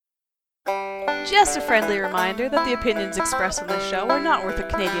Just a friendly reminder that the opinions expressed on this show are not worth a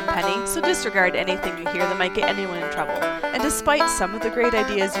Canadian penny, so disregard anything you hear that might get anyone in trouble. And despite some of the great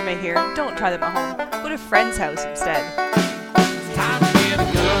ideas you may hear, don't try them at home. Go to a friend's house instead. It's time to get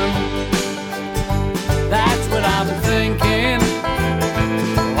a gun. That's what I've been thinking.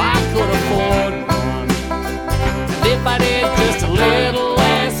 Well, I could afford one. And if I did just a little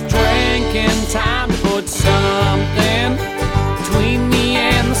less drinking, time to put something between me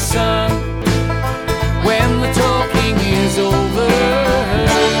and the sun. When the talking is over,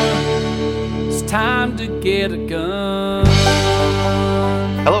 it's time to get a gun.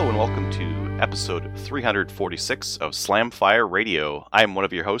 Hello and welcome to episode 346 of Slamfire Radio. I am one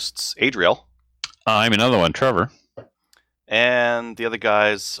of your hosts, Adriel. I'm another one, Trevor. And the other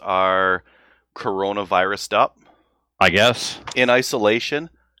guys are coronavirused up, I guess. in isolation,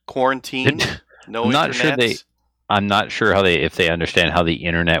 quarantined, no internet. I'm not sure if they understand how the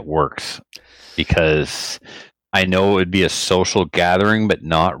internet works, because I know it would be a social gathering, but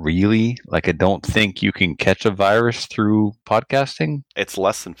not really. Like, I don't think you can catch a virus through podcasting. It's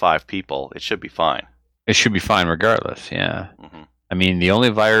less than 5 people. It should be fine. It should be fine regardless, yeah. Mhm. I mean, the only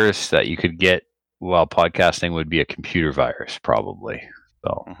virus that you could get while podcasting would be a computer virus, probably.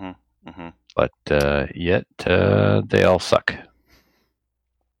 So, But yet they all suck.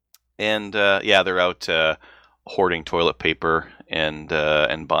 And they're out hoarding toilet paper and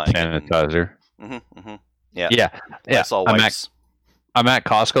buying Sanitizer. Yeah. Lysol wipes. I'm at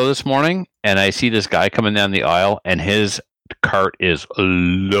Costco this morning, and I see this guy coming down the aisle, and his cart is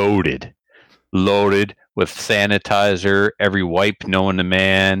loaded with sanitizer, every wipe known to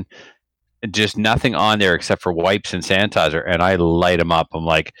man, just nothing on there except for wipes and sanitizer. And I light him up. I'm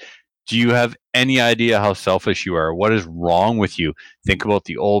like, do you have any idea how selfish you are? What is wrong with you? Think about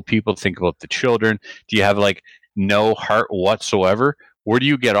the old people. Think about the children. Do you have like no heart whatsoever? Where do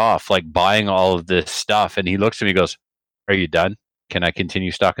you get off like buying all of this stuff? And he looks at me and goes, are you done? Can I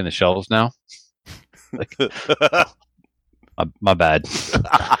continue stocking the shelves now? Like, my bad.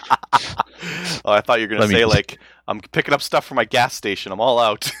 Oh, I thought you were going to say, like, I'm picking up stuff from my gas station. I'm all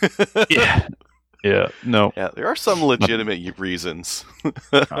out. No. Yeah, there are some legitimate reasons.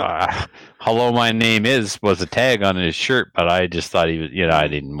 Hello, my name was a tag on his shirt, but I just thought he was, I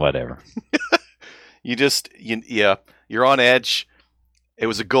didn't, whatever. You're on edge. It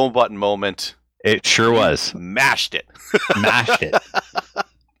was a go button moment. It sure was. Mashed it.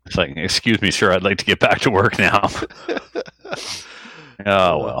 It's like, excuse me, sir, I'd like to get back to work now.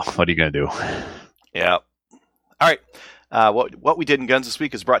 Oh, well, what are you going to do? Yeah. All right. What we did in Guns this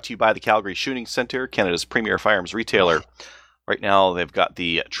week is brought to you by the Calgary Shooting Centre, Canada's premier firearms retailer. Right now, they've got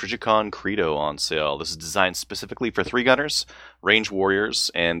the Trijicon Credo on sale. This is designed specifically for 3-gunners, range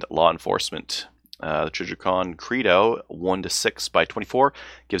warriors, and law enforcement. The Trijicon Credo 1-6x24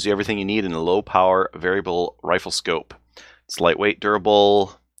 gives you everything you need in a low-power variable rifle scope. It's lightweight,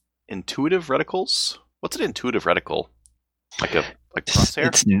 durable, intuitive reticles. What's an intuitive reticle? Like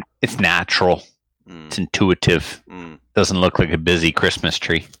crosshair? It's natural. It's intuitive. Doesn't look like a busy Christmas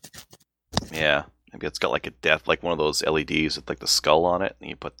tree. Yeah. Maybe it's got like a death, like one of those LEDs with like the skull on it, and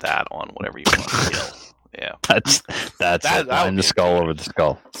you put that on whatever you want to kill. Yeah. That's behind the skull over the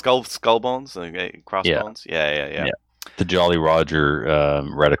skull. Skull bones, crossbones. Yeah. The Jolly Roger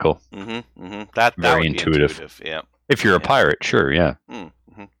reticle. That very would be intuitive. Yeah. If you're a pirate, sure, yeah.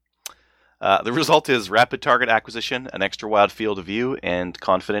 The result is rapid target acquisition, an extra wide field of view, and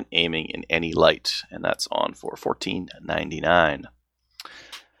confident aiming in any light. And that's on for $14.99.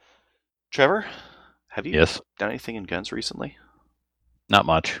 Trevor, have you done anything in guns recently? Not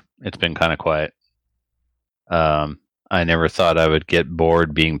much. It's been kind of quiet. I never thought I would get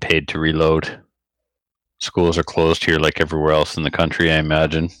bored being paid to reload. Schools are closed here like everywhere else in the country, I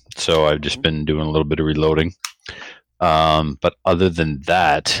imagine. So I've just been doing a little bit of reloading. But other than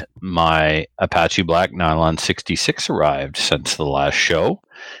that, my Apache Black Nylon 66 arrived since the last show.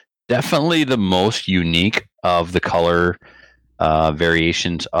 Definitely the most unique of the color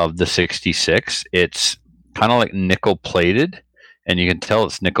variations of the 66. It's kind of like nickel plated, and you can tell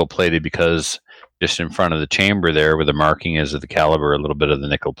it's nickel plated because just in front of the chamber there where the marking is of the caliber, a little bit of the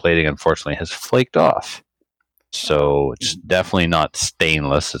nickel plating unfortunately has flaked off. So it's definitely not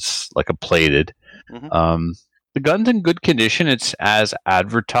stainless. It's like a plated. The gun's in good condition. It's as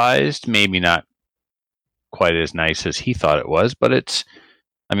advertised, maybe not quite as nice as he thought it was, but it's,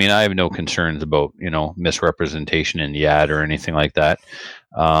 I mean, I have no concerns about, misrepresentation in the ad or anything like that.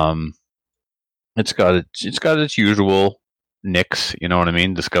 It's got its usual nicks, you know what I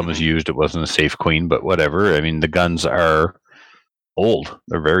mean? This gun was used. It wasn't a Safe Queen, but whatever. I mean, the guns are old.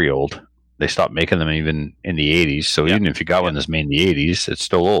 They're very old. They stopped making them even in the 80s. So Yeah. even if you got one that's made in the 80s, it's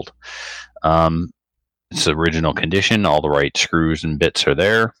still old. It's original condition. All the right screws and bits are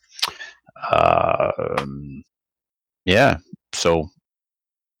there. Yeah, so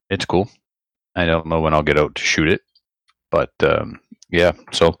it's cool. I don't know when I'll get out to shoot it, but yeah,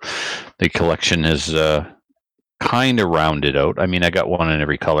 so the collection is kind of rounded out. I mean, I got one in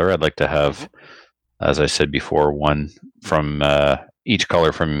every color. I'd like to have, as I said before, one from each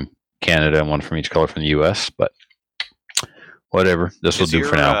color from Canada and one from each color from the US, but whatever. This will do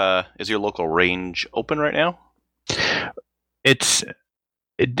for now. Is your local range open right now?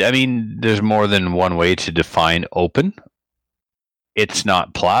 I mean, there's more than one way to define open. It's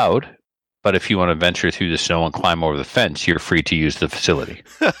not plowed, but if you want to venture through the snow and climb over the fence, you're free to use the facility.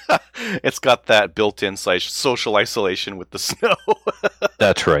 It's got that built-in social isolation with the snow.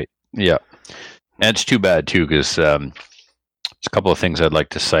 That's right. Yeah. And it's too bad, too, because there's a couple of things I'd like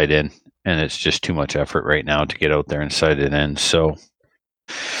to sight in, and it's just too much effort right now to get out there and sight it in. So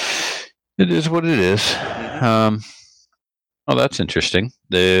it is what it is. Oh, that's interesting.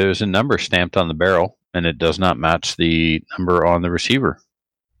 There's a number stamped on the barrel, and it does not match the number on the receiver.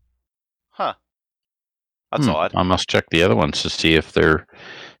 Huh. That's odd. I must check the other ones to see if they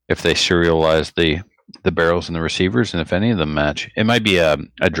serialize the barrels and the receivers, and if any of them match. It might be a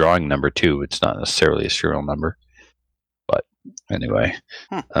drawing number too. It's not necessarily a serial number. But anyway,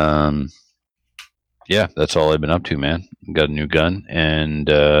 yeah, that's all I've been up to, man. Got a new gun and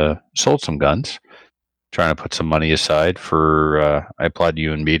sold some guns. Trying to put some money aside for, I applied to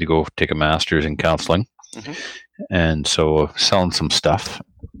UNB to go take a master's in counseling. And so selling some stuff.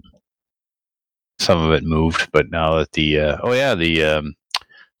 Some of it moved, but now that the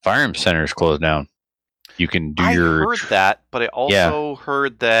firearms center is closed down, you can do I your... heard that, but I also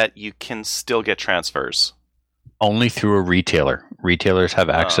heard that you can still get transfers. Only through a retailer. Retailers have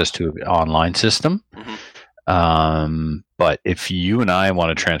access to an online system. But if you and I want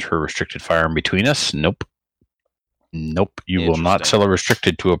to transfer a restricted firearm between us, nope. You will not sell a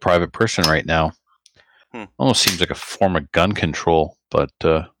restricted to a private person right now. Almost seems like a form of gun control, but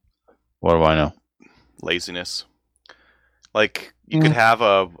what do I know? Laziness. Like, you could have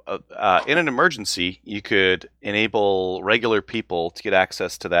in an emergency, you could enable regular people to get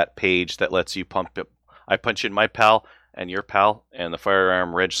access to that page that lets you I punch in my PAL and your PAL and the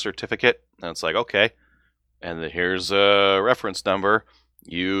firearm reg certificate, and it's like, okay, and here's a reference number.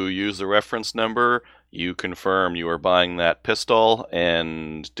 You use the reference number, you confirm you are buying that pistol,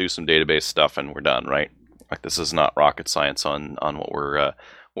 and do some database stuff, and we're done, right? Like, this is not rocket science on what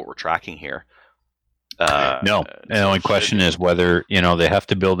we're tracking here. No, and the only question is whether they have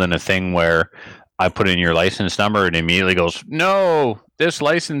to build in a thing where I put in your license number and it immediately goes, no, this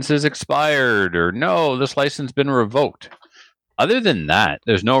license is expired, or no, this license has been revoked. Other than that,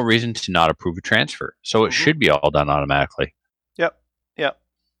 there's no reason to not approve a transfer. So it should be all done automatically. Yeah.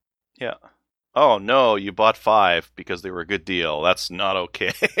 Oh, no, you bought 5 because they were a good deal. That's not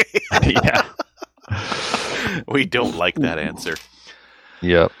okay. Yeah. We don't like that answer.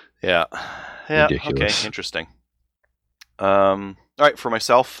 Yep. Yeah. Ridiculous. Okay, interesting. All right, for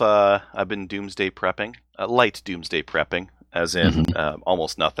myself, I've been doomsday prepping. Light doomsday prepping, as in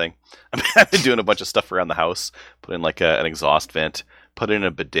almost nothing. I've been doing a bunch of stuff around the house. Put in like an exhaust vent. Put in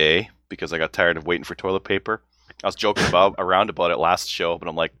a bidet because I got tired of waiting for toilet paper. I was joking around about it last show, but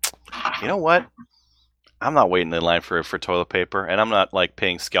I'm like, you know what? I'm not waiting in line for toilet paper, and I'm not like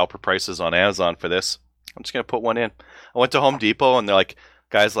paying scalper prices on Amazon for this. I'm just gonna put one in. I went to Home Depot, and they're like,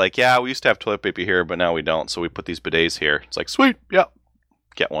 guys, like, yeah, we used to have toilet paper here, but now we don't, so we put these bidets here. It's like, sweet, yeah,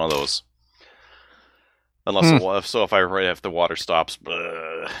 get one of those. Unless if the water stops,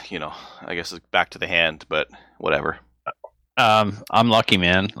 I guess it's back to the hand, but whatever. I'm lucky,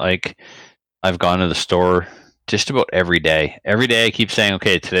 man. Like, I've gone to the store just about every day. Every day I keep saying,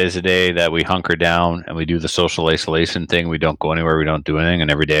 okay, today's the day that we hunker down and we do the social isolation thing. We don't go anywhere. We don't do anything.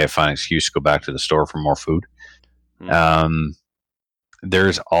 And every day I find an excuse to go back to the store for more food.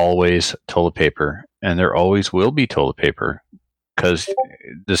 There's always toilet paper, and there always will be toilet paper, because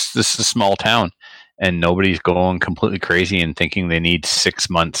this is a small town, and nobody's going completely crazy and thinking they need 6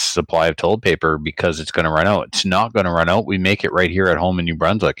 months supply of toilet paper because it's going to run out. It's not going to run out. We make it right here at home in New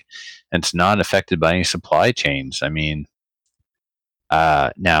Brunswick, and it's not affected by any supply chains. I mean,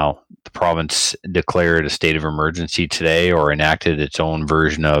 now the province declared a state of emergency today, or enacted its own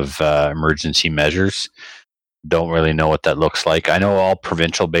version of emergency measures. Don't really know what that looks like. I know all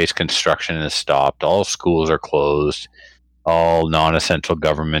provincial-based construction is stopped. All schools are closed. All non-essential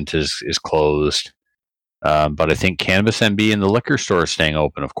government is closed. But I think Cannabis MB and the liquor store is staying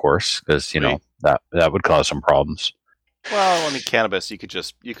open, of course, because that would cause some problems. Well, I mean, cannabis, you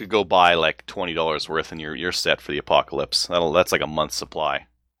could go buy like $20 worth, and you're set for the apocalypse. That's like a month's supply.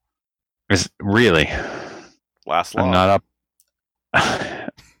 Really? Last long. I'm not up.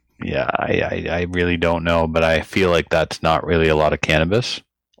 Yeah, I really don't know, but I feel like that's not really a lot of cannabis.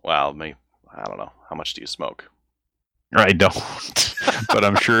 Well, I don't know. How much do you smoke? I don't, but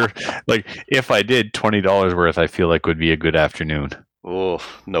I'm sure. Like, if I did $20 worth, I feel like would be a good afternoon. Oh,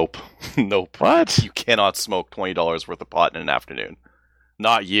 nope, nope. What? You cannot smoke $20 worth of pot in an afternoon.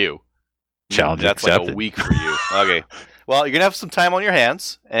 Not you. Challenge That's accepted. like a week for you. Okay. Well, you're gonna have some time on your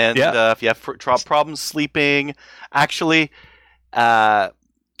hands, and if you have problems sleeping, actually,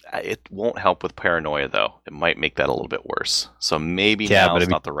 it won't help with paranoia though. It might make that a little bit worse. So maybe now is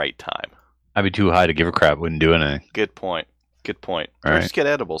not the right time. I'd be too high to give a crap. Wouldn't do anything. Good point. Or right. just get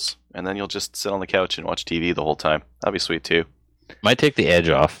edibles, and then you'll just sit on the couch and watch TV the whole time. That'd be sweet too. Might take the edge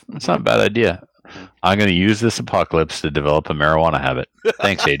off. That's not a bad idea. I'm going to use this apocalypse to develop a marijuana habit.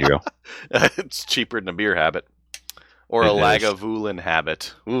 Thanks, Adriel. It's cheaper than a beer habit. Or a Lagavulin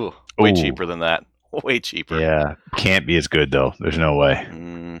habit. Ooh, way cheaper than that. Way cheaper. Yeah. Can't be as good, though. There's no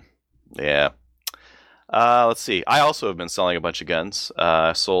way. Yeah. Let's see. I also have been selling a bunch of guns.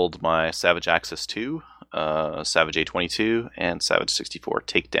 I sold my Savage Axis 2, Savage A22, and Savage 64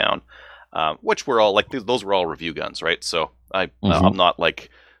 Takedown, which were all, like, those were all review guns, right? So I'm not, like,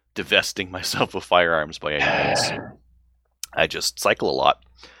 divesting myself of firearms by any means. I just cycle a lot.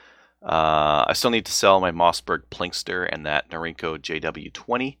 I still need to sell my Mossberg Plinkster and that Norinco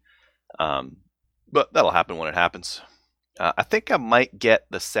JW20, but that'll happen when it happens. I think I might get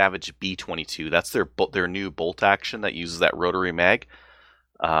the Savage B22. That's their new bolt action that uses that rotary mag.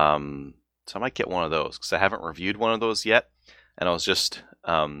 So I might get one of those because I haven't reviewed one of those yet. And I was just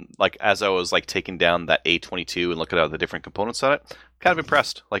as I was like taking down that A22 and looking at the different components on it, kind of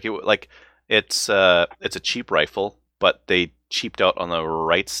impressed. It's a cheap rifle, but they cheaped out on the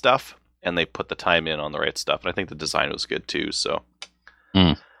right stuff and they put the time in on the right stuff. And I think the design was good too. So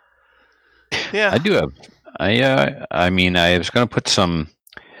yeah, I do have. I mean, I was going to put some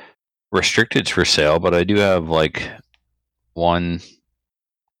restricteds for sale, but I do have like 1,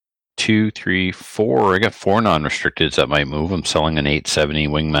 2, 3, 4. I got 4 non-restricteds that might move. I'm selling an 870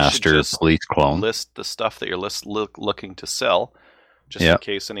 Wingmaster police clone. List the stuff that you're looking to sell, just in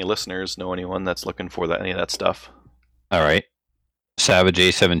case any listeners know anyone that's looking for any of that stuff. All right. Savage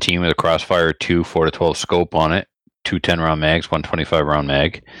A17 with a Crossfire 2 4-12 scope on it, 2 10-round mags, 125 round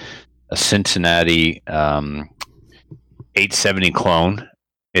mag. A Cincinnati 870 clone.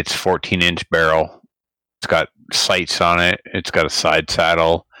 It's 14-inch barrel. It's got sights on it. It's got a side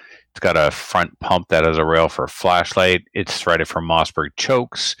saddle. It's got a front pump that has a rail for a flashlight. It's threaded from Mossberg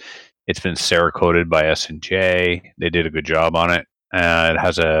chokes. It's been Cerakoted by S&J. They did a good job on it. It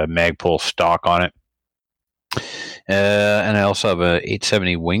has a Magpul stock on it. And I also have a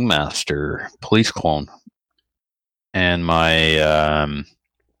 870 Wingmaster police clone. And my...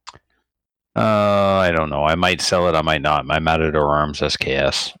 I don't know. I might sell it. I might not. My Matador Arms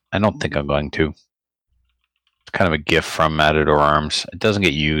SKS. I don't think I'm going to. It's kind of a gift from Matador Arms. It doesn't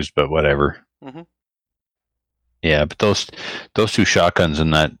get used, but whatever. Mm-hmm. Yeah, but those 2 shotguns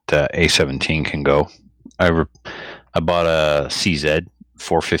in that A17 can go. I bought a CZ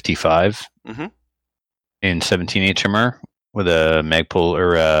 455 in 17 HMR with a Magpul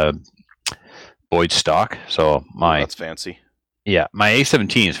or a Boyd stock. So that's fancy. Yeah, my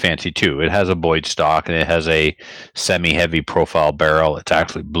A17 is fancy too. It has a Boyd stock and it has a semi-heavy profile barrel. It's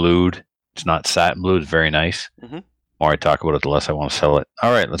actually blued. It's not satin blue. It's very nice. The more I talk about it, the less I want to sell it.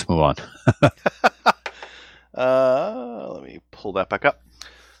 All right, let's move on. Let me pull that back up.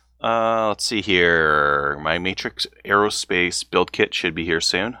 Let's see here. My Matrix Aerospace build kit should be here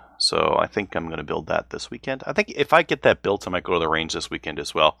soon. So I think I'm going to build that this weekend. I think if I get that built, I might go to the range this weekend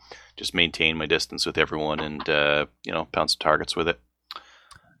as well. Just maintain my distance with everyone and, pound some targets with it.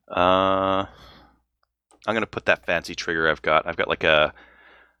 I'm going to put that fancy trigger I've got. I've got like a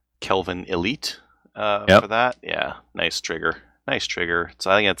Kelvin Elite for that. Yeah, nice trigger. Nice trigger.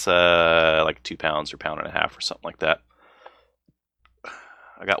 So I think it's like 2 pounds or 1.5 pounds or something like that.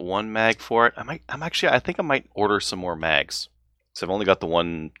 I got 1 mag for it. I think I might order some more mags. So I've only got the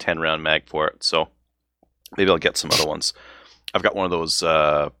 1 10-round mag for it, so maybe I'll get some other ones. I've got one of those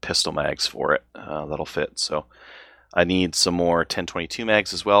pistol mags for it that'll fit. So I need some more 1022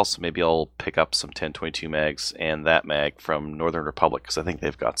 mags as well, so maybe I'll pick up some 1022 mags and that mag from Northern Republic, because I think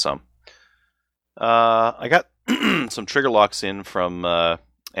they've got some. I got some trigger locks in from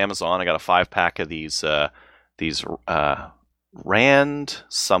Amazon. I got a 5-pack of these Rand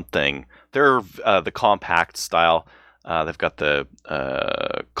something. They're the compact style. They've got the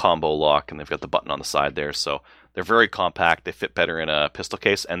combo lock and they've got the button on the side there. So They're very compact. They fit better in a pistol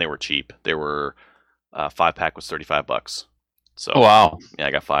case, and they were cheap. They were 5-pack was $35. So Wow. yeah,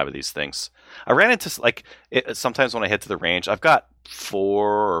 I got 5 of these things. I ran into sometimes when I head to the range, I've got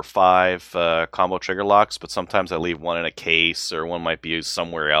 4 or 5 combo trigger locks, but sometimes I leave one in a case or one might be used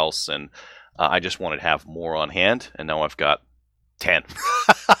somewhere else, and I just wanted to have more on hand, and now I've got 10.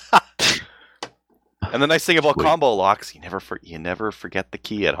 And the nice thing about Sweet. combo locks, you never forget the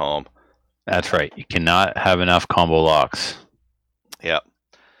key at home. That's right. You cannot have enough combo locks. Yeah.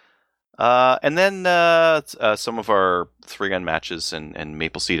 And then some of our 3-gun matches and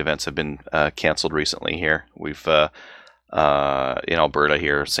Maple Seed events have been canceled recently here. We've in Alberta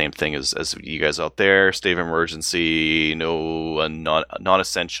here, same thing as you guys out there. State of emergency, no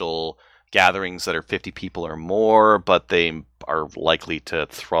non-essential gatherings that are 50 people or more, but they are likely to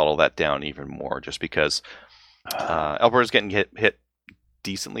throttle that down even more just because Alberta's getting hit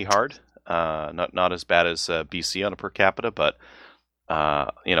decently hard. Not as bad as BC on a per capita, but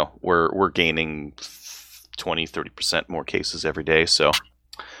we're gaining 20-30% more cases every day. So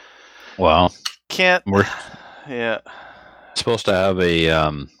Wow. we're supposed to have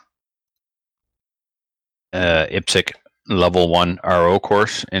a IPSC level 1 RO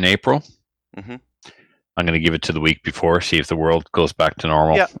course in April. Mm-hmm. I'm going to give it to the week before, see if the world goes back to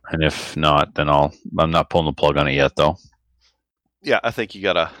normal. Yeah. And if not, then I'm not pulling the plug on it yet, though. Yeah, I think you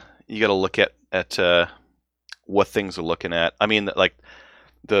gotta look at what things are looking at. I mean, like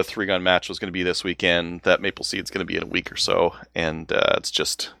the 3-gun match was going to be this weekend. That Maple Seed's going to be in a week or so, and it's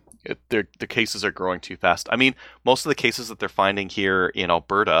just the cases are growing too fast. I mean, most of the cases that they're finding here in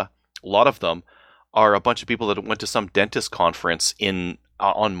Alberta, a lot of them are a bunch of people that went to some dentist conference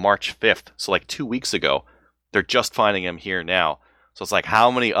on March 5th, so like 2 weeks ago. They're just finding them here now. So it's like,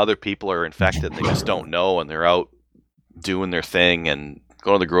 how many other people are infected and they just don't know, and they're out doing their thing and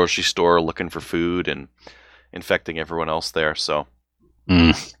going to the grocery store looking for food and infecting everyone else there. So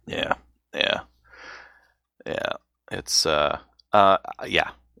yeah. It's so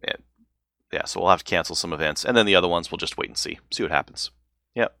we'll have to cancel some events, and then the other ones we'll just wait and see what happens.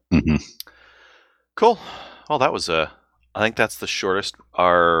 Yeah. Mm-hmm. Cool. Well, that was I think that's the shortest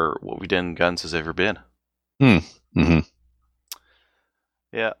what we did in guns has ever been. Mm-hmm.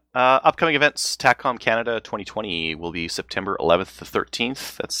 Yeah. Upcoming events: TACCOM Canada 2020 will be September 11th to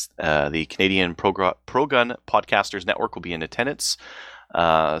 13th. That's the Canadian Pro Gun Podcasters Network will be in attendance.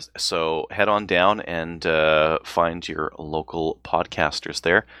 So head on down and find your local podcasters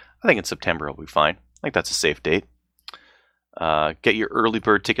there. I think in September will be fine. I think that's a safe date. Get your early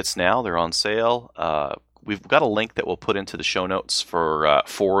bird tickets now; they're on sale. We've got a link that we'll put into the show notes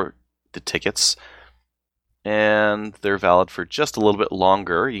for the tickets, and they're valid for just a little bit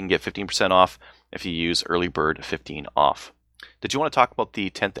longer. You can get 15% off if you use early bird 15 off. Did you want to talk about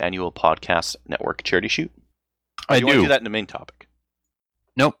the 10th annual Podcast Network charity shoot? I do. You want to do do that in the main topic?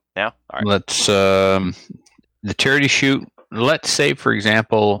 Nope. Now? All right. Let's the charity shoot. Let's say, for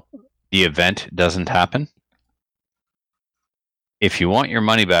example, the event doesn't happen. If you want your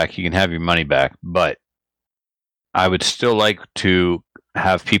money back, you can have your money back, but I would still like to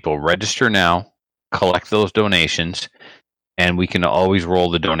have people register now, collect those donations, and we can always roll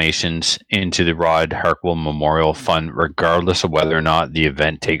the donations into the Rod Harkwell Memorial Fund, regardless of whether or not the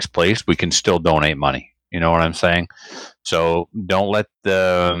event takes place. We can still donate money. You know what I'm saying? So don't let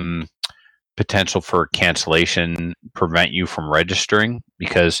the potential for cancellation prevent you from registering,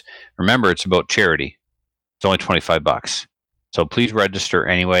 because remember, it's about charity. It's only $25. So please register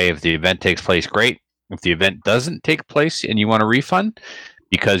anyway. If the event takes place, great. If the event doesn't take place and you want a refund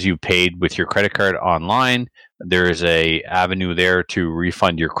because you paid with your credit card online, there is a avenue there to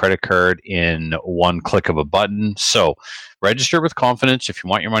refund your credit card in one click of a button. So register with confidence. If you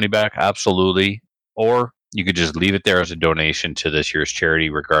want your money back, absolutely. Or you could just leave it there as a donation to this year's charity,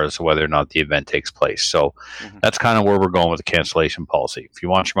 regardless of whether or not the event takes place. So that's kind of where we're going with the cancellation policy. If you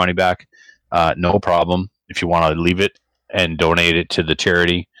want your money back, no problem. If you want to leave it and donate it to the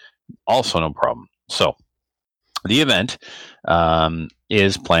charity, also no problem. So the event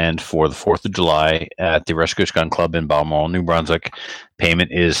is planned for the 4th of July at the Rescue Gun Club in Balmoral, New Brunswick.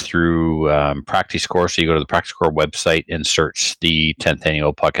 Payment is through PractiScore. So you go to the PractiScore website and search the 10th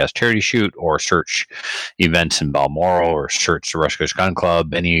Annual Podcast Charity Shoot, or search events in Balmoral, or search the Rescue Gun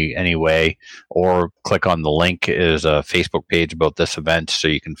Club any way, or click on the link. Is a Facebook page about this event, so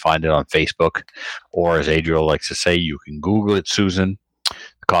you can find it on Facebook. Or as Adriel likes to say, you can Google it, Susan.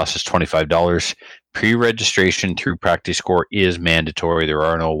 The cost is $25. Pre-registration through PractiScore is mandatory. There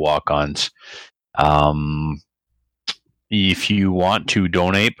are no walk-ons. If you want to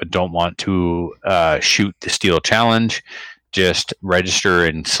donate but don't want to shoot the Steel Challenge, just register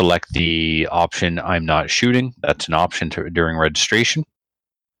and select the option I'm not shooting. That's an option during registration.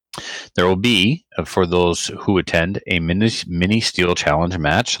 There will be, for those who attend, a mini steel challenge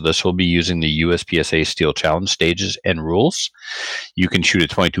match. So this will be using the USPSA steel challenge stages and rules. You can shoot a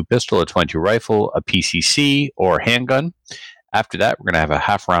 22 pistol, a 22 rifle, a PCC, or handgun. After that, we're going to have a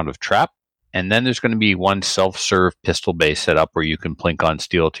half round of trap. And then there's going to be one self-serve pistol base set up where you can plink on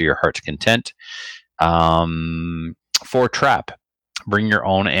steel to your heart's content. For trap, bring your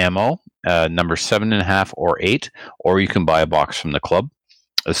own ammo, number 7.5 or 8, or you can buy a box from the club.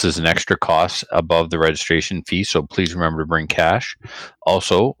 This is an extra cost above the registration fee, so please remember to bring cash.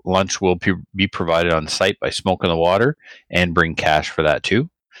 Also, lunch will be provided on site by Smoke in the Water, and bring cash for that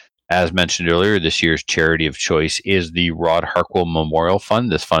too. As mentioned earlier, this year's charity of choice is the Rod Harkwell Memorial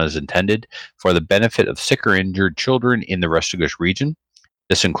Fund. This fund is intended for the benefit of sick or injured children in the Restigouche region.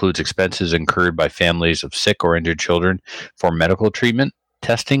 This includes expenses incurred by families of sick or injured children for medical treatment,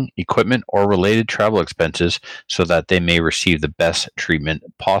 testing, equipment, or related travel expenses so that they may receive the best treatment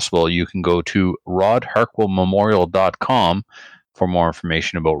possible. You can go to rodharkwellmemorial.com for more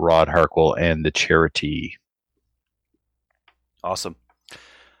information about Rod Harkwell and the charity. Awesome.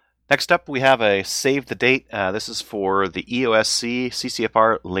 Next up, we have a save the date. This is for the EOSC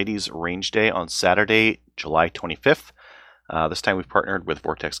CCFR Ladies Range Day on Saturday, July 25th. This time we've partnered with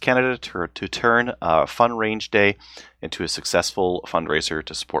Vortex Canada to turn Fun Range Day into a successful fundraiser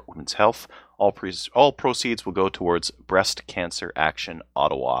to support women's health. All proceeds will go towards Breast Cancer Action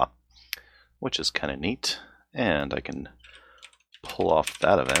Ottawa, which is kind of neat. And I can pull off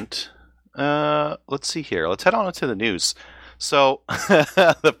that event. Let's see here. Let's head on into the news. So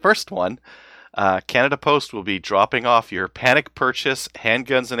the first one, Canada Post will be dropping off your panic purchase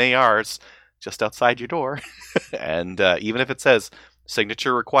handguns and ARs just outside your door. And even if it says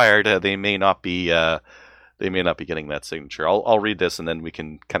signature required, they may not be getting that signature. I'll read this and then we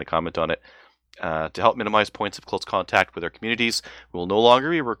can kind of comment on it. To help minimize points of close contact with our communities, we will no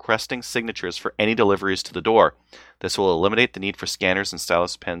longer be requesting signatures for any deliveries to the door. This will eliminate the need for scanners and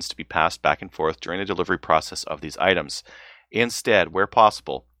stylus pens to be passed back and forth during the delivery process of these items. Instead, where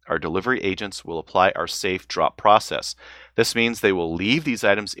possible, our delivery agents will apply our safe drop process. This means they will leave these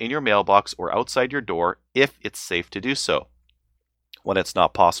items in your mailbox or outside your door if it's safe to do so. When it's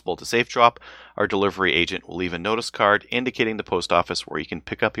not possible to safe drop, our delivery agent will leave a notice card indicating the post office where you can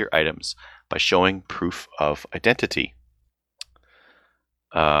pick up your items by showing proof of identity.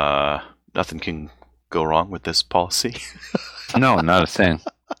 Nothing can go wrong with this policy. No, not a thing.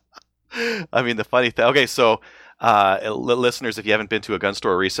 I mean, the funny thing... Okay, so... listeners, if you haven't been to a gun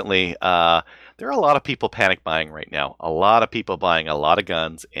store recently, there are a lot of people panic buying right now. A lot of people buying a lot of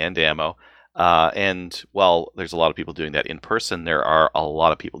guns and ammo. And while there's a lot of people doing that in person, there are a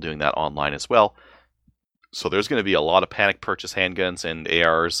lot of people doing that online as well. So there's going to be a lot of panic purchase handguns and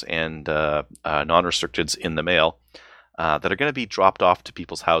ARs and non-restricteds in the mail that are going to be dropped off to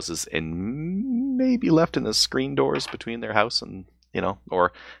people's houses and maybe left in the screen doors between their house and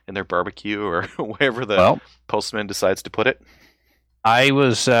or in their barbecue or wherever the postman decides to put it. I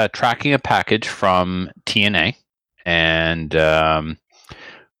was tracking a package from TNA and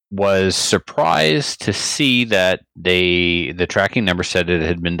was surprised to see that the tracking number said it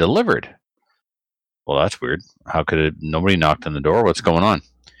had been delivered. Well, that's weird. How could it? Nobody knocked on the door. What's going on?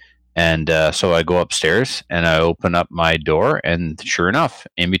 And so I go upstairs and I open up my door, and sure enough,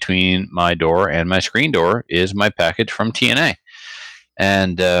 in between my door and my screen door is my package from TNA.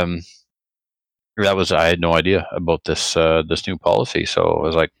 And I had no idea about this new policy. So I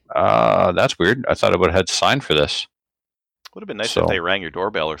was like, that's weird. I thought I would have had to sign for this. Would have been nice if they rang your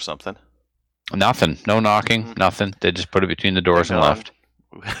doorbell or something. Nothing. No knocking. Nothing. They just put it between the doors and left.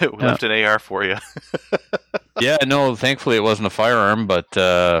 We left an AR for you. Yeah, no, thankfully it wasn't a firearm, but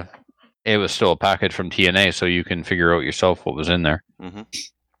it was still a package from TNA, so you can figure out yourself what was in there. Mm-hmm.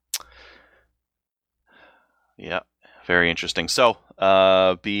 Yeah. Very interesting. So,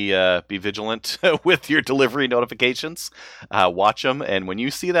 be vigilant with your delivery notifications. Watch them, and when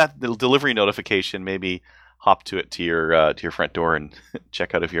you see that delivery notification, maybe hop to your front door and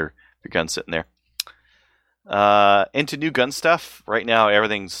check out if your gun's sitting there. Into new gun stuff. Right now,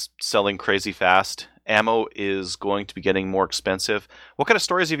 everything's selling crazy fast. Ammo is going to be getting more expensive. What kind of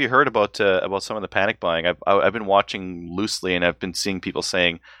stories have you heard about some of the panic buying? I've been watching loosely, and I've been seeing people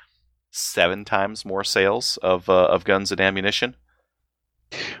saying 7 times more sales of guns and ammunition.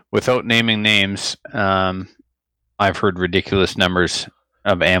 Without naming names, I've heard ridiculous numbers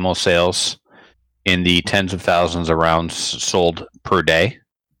of ammo sales in the tens of thousands of rounds sold per day.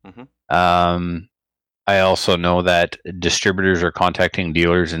 Mm-hmm. I also know that distributors are contacting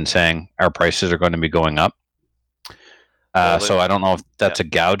dealers and saying our prices are going to be going up. So I don't know if that's a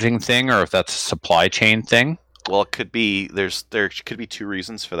gouging thing or if that's a supply chain thing. Well, it could be. There could be two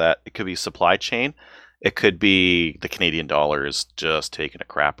reasons for that. It could be supply chain. It could be the Canadian dollar is just taking a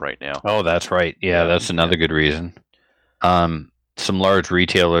crap right now. Oh, that's right. Yeah, that's another good reason. Some large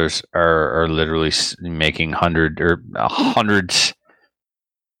retailers are literally making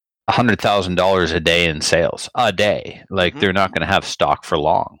 $100,000 a day in sales a day. Like they're not going to have stock for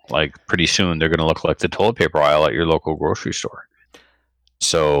long. Like pretty soon they're going to look like the toilet paper aisle at your local grocery store.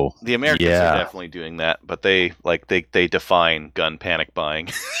 So the Americans are definitely doing that, but they define gun panic buying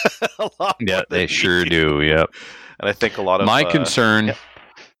a lot. Yeah, they sure do. Yep. And I think a lot of my concern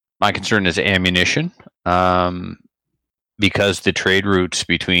is ammunition, because the trade routes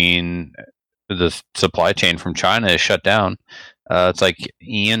between the supply chain from China is shut down. It's like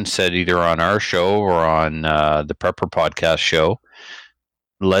Ian said either on our show or on the Prepper podcast show,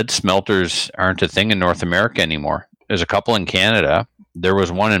 lead smelters aren't a thing in North America anymore. There's a couple in Canada. There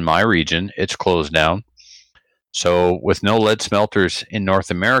was one in my region. It's closed down. So with no lead smelters in North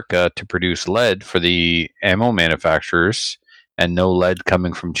America to produce lead for the ammo manufacturers and no lead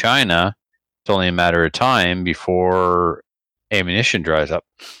coming from China, it's only a matter of time before ammunition dries up.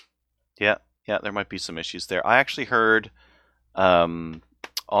 Yeah, there might be some issues there. I actually heard on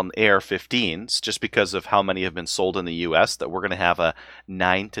AR-15s, just because of how many have been sold in the U.S., that we're going to have a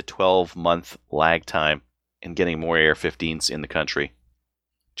 9 to 12 month lag time in getting more AR-15s in the country.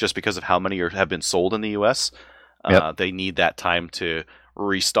 Just because of how many have been sold in the U.S., they need that time to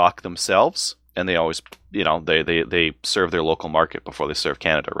restock themselves, and they always, they serve their local market before they serve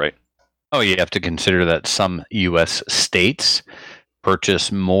Canada, right? Oh, you have to consider that some U.S. states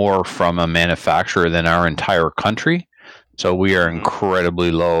purchase more from a manufacturer than our entire country. So we are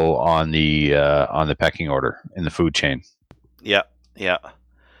incredibly low on the pecking order in the food chain. Yeah.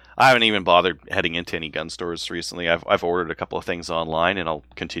 I haven't even bothered heading into any gun stores recently. I've ordered a couple of things online, and I'll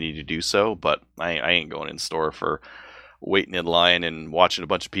continue to do so. But I ain't going in store for waiting in line and watching a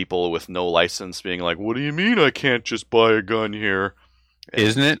bunch of people with no license being like, "What do you mean I can't just buy a gun here?"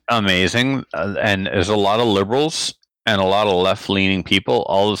 Isn't it amazing? And there's a lot of liberals and a lot of left-leaning people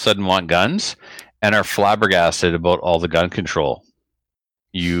all of a sudden want guns and are flabbergasted about all the gun control.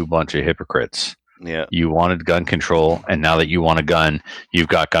 You bunch of hypocrites. Yeah. You wanted gun control, and now that you want a gun, you've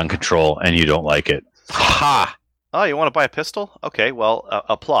got gun control, and you don't like it. Ha! Oh, you want to buy a pistol? Okay, well,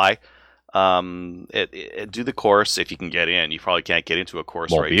 apply. Do the course if you can get in. You probably can't get into a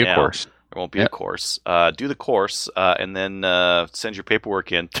course right now. Won't be a course. There won't be a course. Do the course, and then send your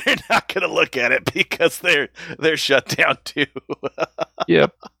paperwork in. They're not going to look at it because they're shut down too.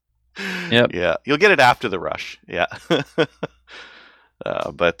 Yep. Yeah, you'll get it after the rush. Yeah.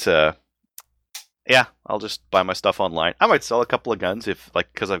 Yeah, I'll just buy my stuff online. I might sell a couple of guns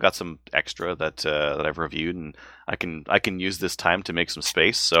because I've got some extra that I've reviewed, and I can use this time to make some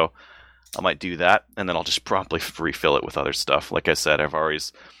space. So I might do that, and then I'll just promptly refill it with other stuff. Like I said,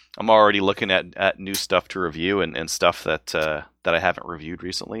 I'm already looking at new stuff to review and stuff that I haven't reviewed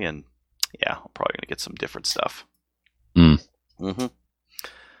recently, and yeah, I'm probably gonna get some different stuff.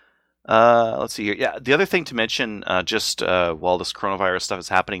 Let's see here. Yeah, the other thing to mention, just while this coronavirus stuff is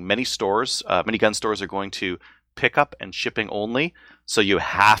happening, many gun stores are going to pickup and shipping only. So you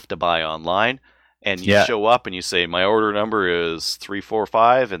have to buy online, and you show up and you say, "My order number is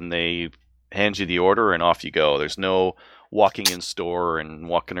 345," and they hand you the order, and off you go. There's no walking in store and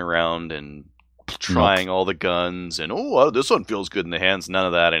walking around and trying all the guns and this one feels good in the hands. None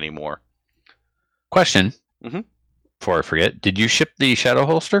of that anymore. Question. Before I forget, did you ship the Shadow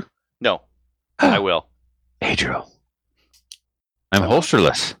holster? No, I will. Adriel, I'm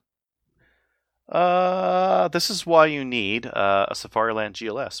holsterless. This is why you need a Safariland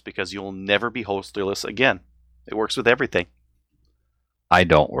GLS, because you'll never be holsterless again. It works with everything. I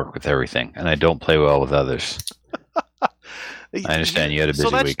don't work with everything, and I don't play well with others. I understand you had a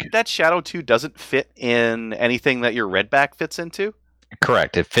busy week. That Shadow 2 doesn't fit in anything that your Redback fits into?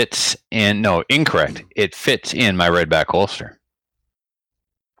 Correct. It fits in... No, incorrect. It fits in my Redback holster.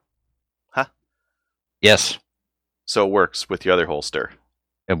 Huh? Yes. So it works with your other holster?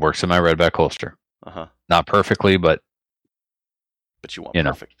 It works in my Redback holster. Uh-huh. Not perfectly, but... But you want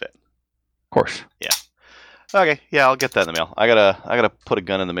perfect fit. Of course. Yeah. Okay, yeah, I'll get that in the mail. I gotta put a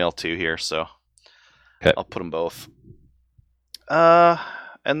gun in the mail too here, so I'll put them both.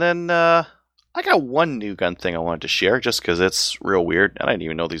 And then I got one new gun thing I wanted to share, just because it's real weird, and I didn't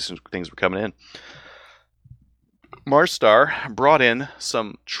even know these things were coming in. Marstar brought in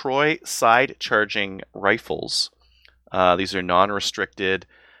some Troy side charging rifles. These are non-restricted.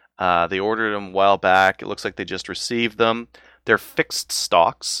 They ordered them a while back. It looks like they just received them. They're fixed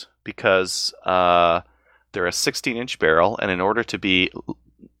stocks because They're a 16-inch barrel, and in order to be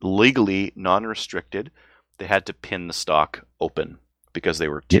legally non-restricted, they had to pin the stock open because they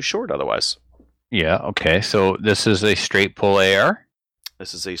were too short otherwise. Yeah, okay. So this is a straight pull AR?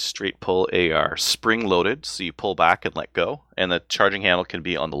 This is a straight pull AR, spring-loaded, so you pull back and let go, and the charging handle can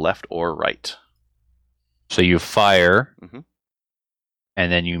be on the left or right. So you fire, Mhm.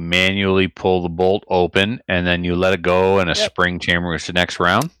 and then you manually pull the bolt open, and then you let it go, and a Yep. spring chamber is the next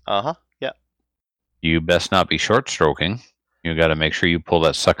round? Uh-huh, yeah. You best not be short stroking. You got to make sure you pull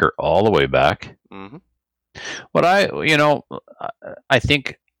that sucker all the way back. Mm-hmm. What I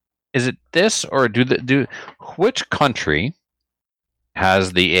think, is it this, or which country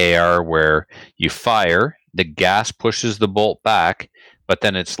has the AR where you fire, the gas pushes the bolt back, but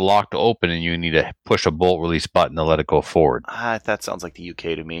then it's locked open and you need to push a bolt release button to let it go forward? That sounds like the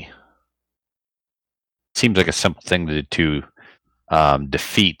UK to me. Seems like a simple thing to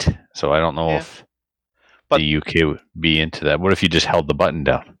defeat. So I don't know if But- the UK would be into that. What if you just held the button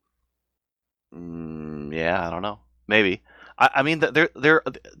down? Yeah, I don't know. Maybe. I mean,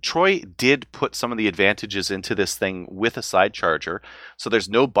 Troy did put some of the advantages into this thing with a side charger. So there's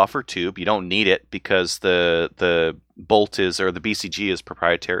no buffer tube. You don't need it because the bolt the BCG is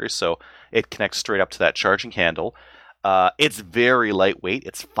proprietary. So it connects straight up to that charging handle. It's very lightweight.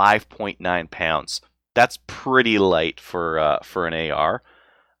 It's 5.9 pounds. That's pretty light for an AR.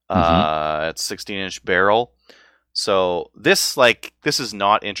 It's 16-inch barrel. So this is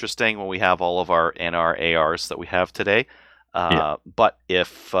not interesting when we have all of our NR ARs that we have today. But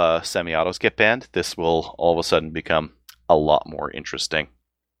if semi-autos get banned, this will all of a sudden become a lot more interesting.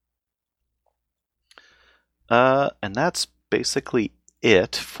 And that's basically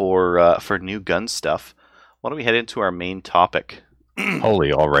it for new gun stuff. Why don't we head into our main topic?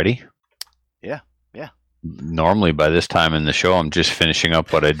 Holy, already? Yeah. Normally by this time in the show, I'm just finishing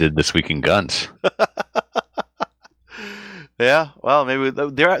up what I did this week in guns. Yeah, well, maybe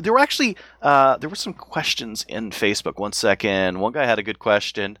there were actually there were some questions in Facebook. One second, one guy had a good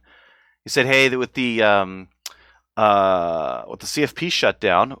question. He said, "Hey, with the CFP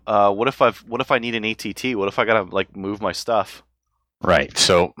shutdown, what if I need an ATT? What if I gotta move my stuff?" Right.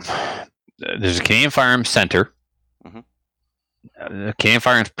 So there's a Canadian Firearms Center. Mhm. The Canadian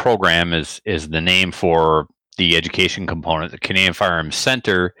Firearms Program is the name for the education component. The Canadian Firearms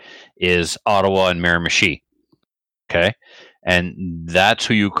Center is Ottawa and Miramichi. Okay. And that's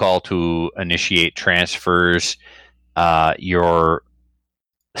who you call to initiate transfers. Your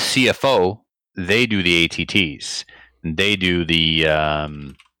CFO, they do the ATTs. They do the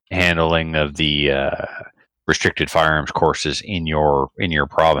handling of the restricted firearms courses in your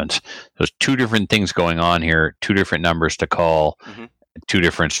province. There's two different things going on here, two different numbers to call, Mhm. two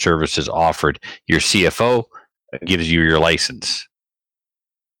different services offered. Your CFO gives you your license.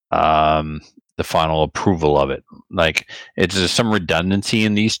 The final approval of it. There's some redundancy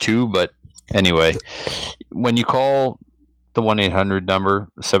in these two, but anyway, when you call the 1-800 number,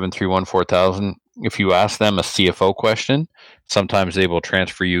 731-4000, if you ask them a CFO question, sometimes they will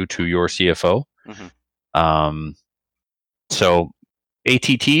transfer you to your CFO. Mhm. So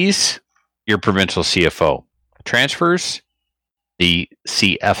ATTs, your provincial CFO. Transfers, the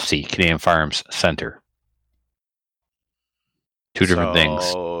CFC, Canadian Firearms Center. Two different things.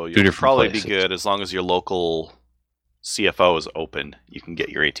 So Two you'll different probably places. be good as long as your local CFO is open. You can get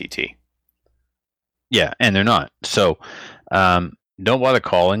your ATT. Yeah, and they're not. So don't bother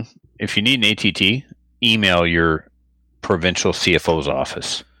calling. If you need an ATT, email your provincial CFO's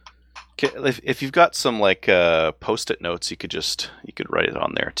office. If you've got some post-it notes, you could write it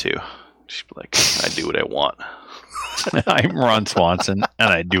on there too. Just be like, I do what I want. I'm Ron Swanson, and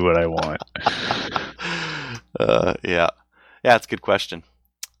I do what I want. Yeah, it's a good question.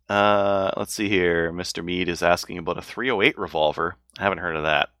 Let's see here. Mr. Mead is asking about a 308 revolver. I haven't heard of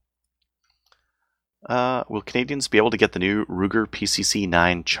that. Will Canadians be able to get the new Ruger PCC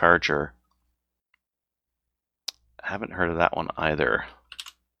 9 charger? I haven't heard of that one either.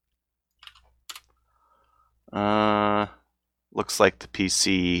 Looks like the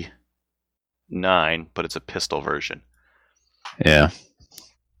PC 9, but it's a pistol version. Yeah.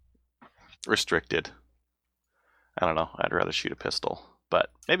 Restricted. I don't know. I'd rather shoot a pistol,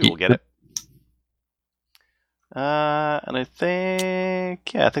 but maybe we'll get it. And I think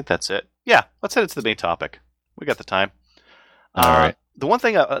that's it. Yeah, let's head into the main topic. We got the time. All right. The one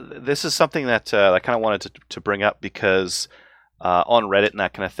thing, this is something that I kind of wanted to bring up because on Reddit and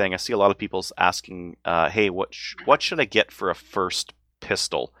that kind of thing, I see a lot of people asking, "Hey, what should I get for a first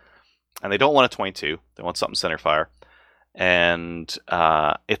pistol?" And they don't want a 22; they want something centerfire. And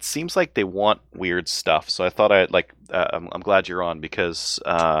it seems like they want weird stuff. So I thought I'm glad you're on because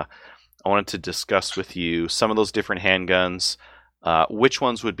I wanted to discuss with you some of those different handguns. Which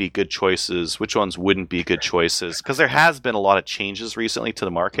ones would be good choices? Which ones wouldn't be good choices? Because there has been a lot of changes recently to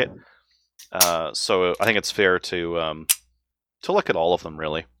the market. So I think it's fair to look at all of them,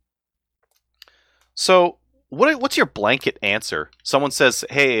 really. So, what's your blanket answer? Someone says,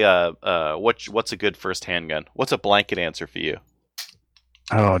 "Hey, what's a good first handgun?" What's a blanket answer for you?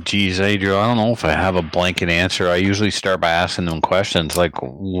 Oh, geez, Adriel, I don't know if I have a blanket answer. I usually start by asking them questions like,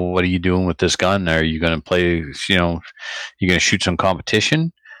 what are you doing with this gun? Are you going to play, you going to shoot some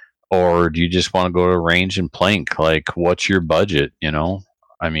competition? Or do you just want to go to range and plink? Like, what's your budget,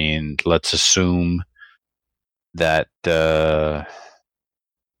 I mean, let's assume that... Why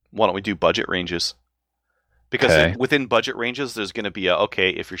don't we do budget ranges? Because within budget ranges, there's going to be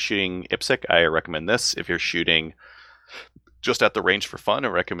if you're shooting IPSC, I recommend this. If you're shooting just at the range for fun, I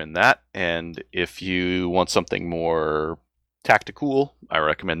recommend that. And if you want something more tactical, I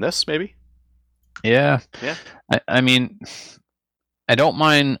recommend this, maybe. Yeah. I mean, I don't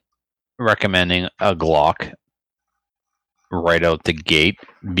mind recommending a Glock right out the gate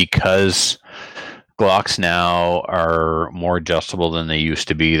because Glocks now are more adjustable than they used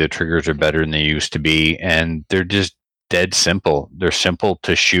to be. The triggers are better than they used to be, and they're just dead simple. They're simple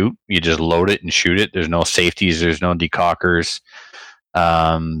to shoot. You just load it and shoot it. There's no safeties. There's no decockers.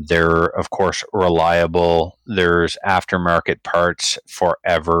 They're, of course, reliable. There's aftermarket parts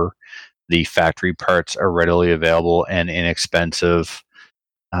forever. The factory parts are readily available and inexpensive.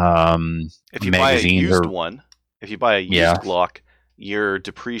 If you buy a used Glock, your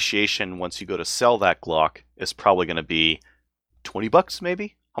depreciation once you go to sell that Glock is probably going to be $20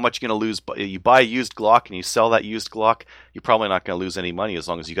 maybe. How much are you going to lose? You buy a used Glock and you sell that used Glock, you're probably not going to lose any money as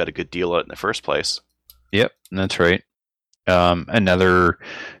long as you got a good deal out in the first place. Yep, that's right. Another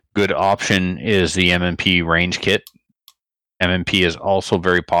good option is the M&P range kit. M&P is also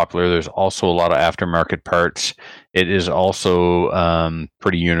very popular. There's also a lot of aftermarket parts. It is also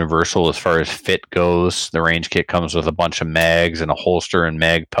pretty universal as far as fit goes. The range kit comes with a bunch of mags and a holster and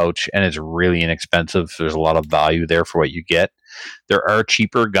mag pouch, and it's really inexpensive. There's a lot of value there for what you get. There are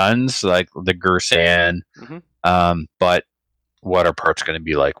cheaper guns like the Girsan, but what are parts going to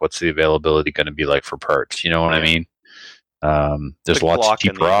be like? What's the availability going to be like for parts? You know what I mean? There's lots of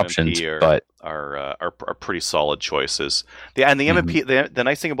cheaper options, but are pretty solid choices. The M&P, the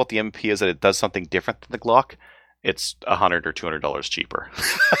nice thing about the M&P is that it does something different than the Glock. It's $100 or $200 cheaper,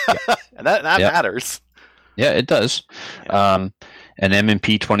 and that matters. Yeah, it does. Yeah. An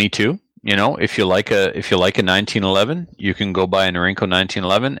M&P 22. If you like a 1911, you can go buy a Norinco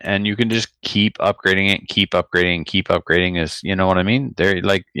 1911, and you can just keep upgrading it, keep upgrading. As you know what I mean? They're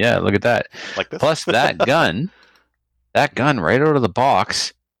like, yeah, look at that. Like this. Plus that gun. That gun right out of the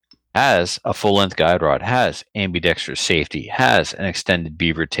box has a full-length guide rod, has ambidextrous safety, has an extended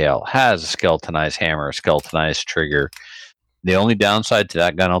beaver tail, has a skeletonized hammer, a skeletonized trigger. The only downside to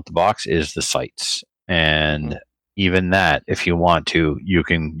that gun out the box is the sights, and even that, if you want to, you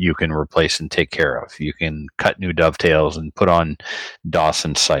can replace and take care of. You can cut new dovetails and put on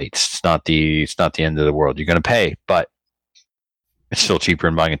Dawson sights. It's not the end of the world. You're going to pay, but it's still cheaper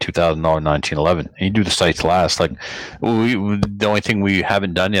than buying a $2,000 1911. And you do the sights last. Like the only thing we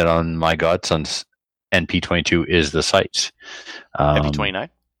haven't done yet on my Godson's NP22 is the sights. NP29?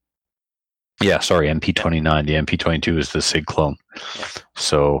 Yeah, sorry, NP29. The NP22 is the SIG clone. Yeah.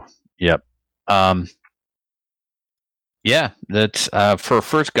 So, yep. Yeah, that's for a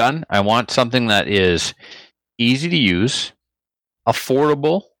first gun. I want something that is easy to use,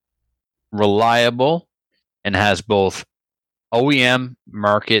 affordable, reliable, and has both OEM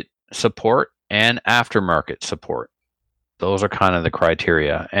market support and aftermarket support. Those are kind of the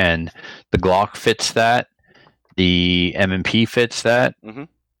criteria, and the Glock fits that. The M&P fits that. Mm-hmm.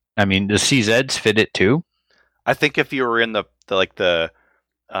 I mean, the CZs fit it too. I think if you were in the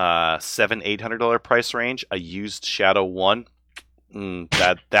 $700-800 price range, a used Shadow 1,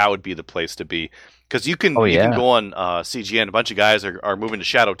 that would be the place to be, because you can go on CGN. A bunch of guys are moving to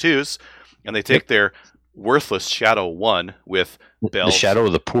Shadow 2s, and they take their worthless Shadow 1 with belts, the Shadow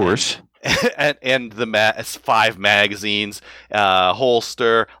of the Poors, and the 5 magazines,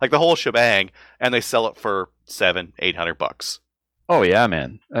 holster, like the whole shebang, and they sell it for $700-800. Oh yeah,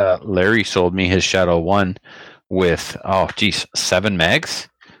 man. Larry sold me his Shadow 1 with 7 mags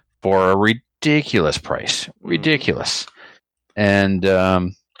for a ridiculous price. Ridiculous. And they're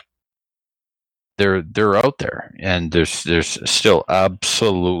out there, and there's still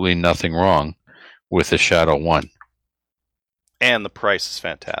absolutely nothing wrong with the Shadow 1. And the price is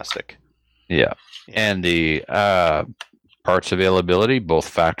fantastic. Yeah. And the parts availability, both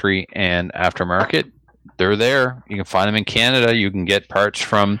factory and aftermarket, they're there. You can find them in Canada. You can get parts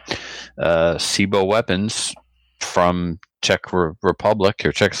from SIBO Weapons from Czech Republic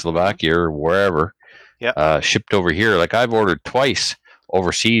or Czechoslovakia or wherever. Shipped over here. Like I've ordered twice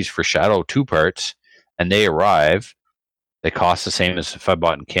overseas for Shadow 2 parts, and they arrive. They cost the same as if I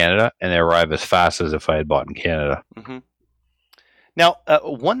bought in Canada, and they arrive as fast as if I had bought in Canada. Mm-hmm. Now,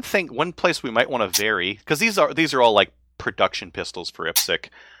 one place we might want to vary, because these are all like production pistols for IPSC.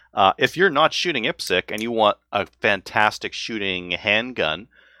 If you're not shooting IPSC and you want a fantastic shooting handgun,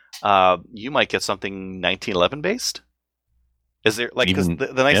 you might get something 1911 based. Is there because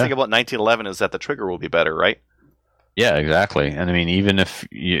the nice thing about 1911 is that the trigger will be better, right? Yeah, exactly. And I mean, even if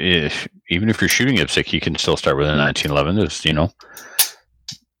you're shooting IPSC, you can still start with a 1911. There's,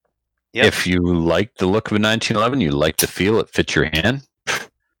 Yep. If you like the look of a 1911, you like the feel, it fits your hand,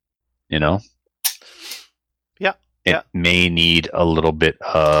 Yeah. It may need a little bit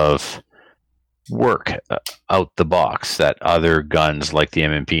of work out the box that other guns like the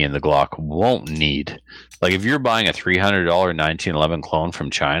M&P and the Glock won't need. Like if you're buying a $300 1911 clone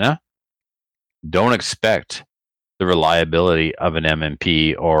from China, don't expect the reliability of an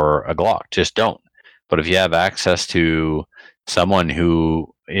M&P or a Glock. Just don't. But if you have access to someone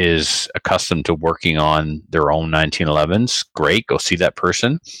who is accustomed to working on their own 1911s, great, go see that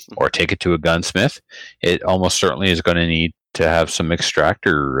person or take it to a gunsmith. It almost certainly is going to need to have some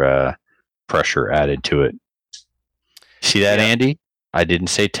extractor pressure added to it. See that, Andy? I didn't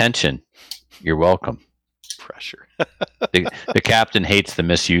say tension. You're welcome. Pressure. The captain hates the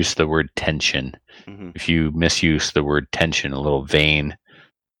misuse of the word tension. Mm-hmm. If you misuse the word tension, a little vein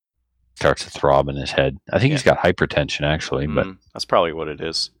starts to throb in his head. I think he's got hypertension, actually. But that's probably what it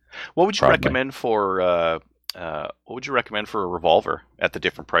is. What would you recommend for a revolver at the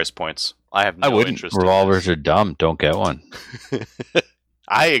different price points? I have no interest. Revolvers are dumb. Don't get one.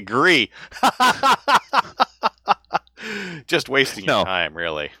 I agree. Just wasting your time,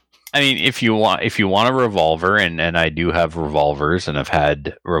 really. I mean, if you want a revolver, and I do have revolvers, and I've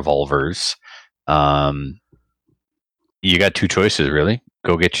had revolvers, you got two choices, really.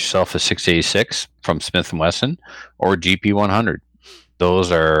 Go get yourself a 686 from Smith & Wesson or GP100.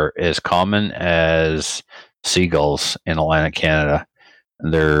 Those are as common as seagulls in Atlantic Canada.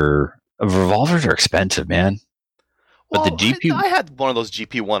 Revolvers are expensive, man. But the GP, I had one of those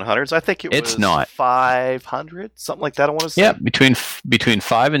GP100s. I think it's not 500, something like that. I want to say. Yeah, between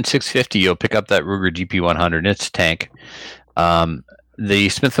 $500 and $650, you'll pick up that Ruger GP100. It's a tank. The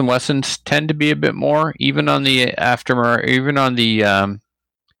Smith & Wessons tend to be a bit more, even on the aftermarket, even on the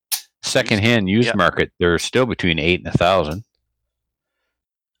secondhand used market. They're still between $8,000 and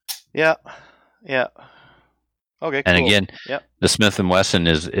 $1,000. Yeah. Okay. And cool. again, the Smith & Wesson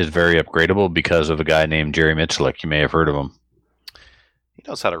is very upgradable because of a guy named Jerry Mitchellek. You may have heard of him. He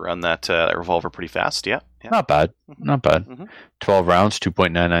knows how to run that revolver pretty fast. Yeah. Not bad. Mm-hmm. Not bad. Mm-hmm. 12 rounds,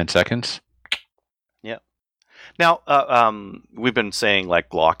 2.99 seconds. Yeah. Now, we've been saying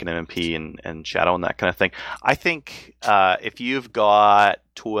like Glock and M&P and Shadow and that kind of thing. I think if you've got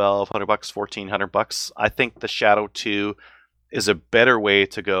 $1,200, $1,400, I think the Shadow 2 is a better way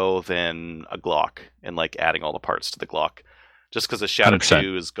to go than a Glock and like adding all the parts to the Glock. Just because the Shadow 100%.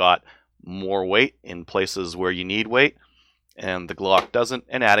 2 has got more weight in places where you need weight, and the Glock doesn't,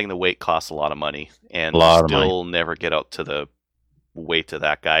 and adding the weight costs a lot of money, and still never get out to the weight of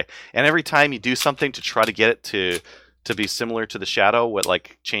that guy. And every time you do something to try to get it to be similar to the Shadow, with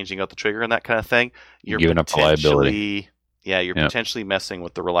like changing out the trigger and that kind of thing, you're giving up reliability. Yeah, you're potentially messing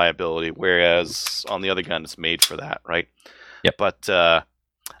with the reliability, whereas on the other gun, it's made for that, right? Yep. But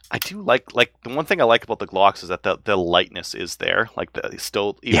I do like the one thing I like about the Glocks is that the lightness is there. Like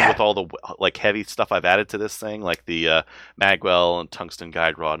with all the like heavy stuff I've added to this thing, like the magwell and tungsten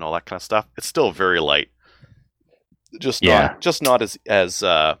guide rod and all that kind of stuff, it's still very light. Just not as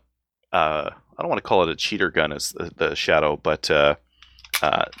I don't want to call it a cheater gun as the Shadow, but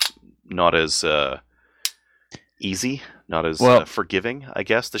not as easy, not as forgiving, I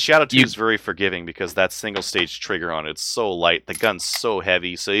guess. The Shadow 2 is very forgiving because that single stage trigger on it's so light. The gun's so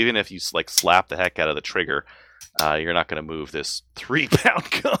heavy, so even if you like slap the heck out of the trigger, you're not going to move this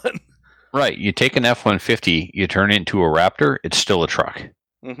 3-pound gun. Right. You take an F-150, you turn it into a Raptor, it's still a truck.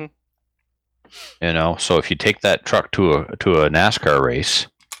 Mm-hmm. So if you take that truck to a NASCAR race,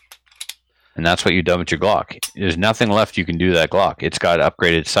 and that's what you've done with your Glock, there's nothing left you can do to that Glock. It's got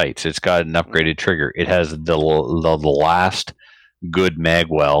upgraded sights. It's got an upgraded trigger. It has the last good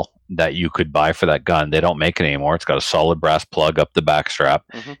magwell that you could buy for that gun. They don't make it anymore. It's got a solid brass plug up the backstrap.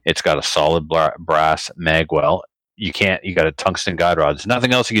 Mm-hmm. It's got a solid brass magwell. You got a tungsten guide rod. There's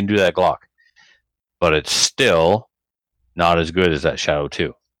nothing else you can do to that Glock. But it's still not as good as that Shadow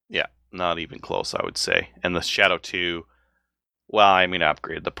 2. Yeah. not even close, I would say. And the Shadow 2, well, I mean, I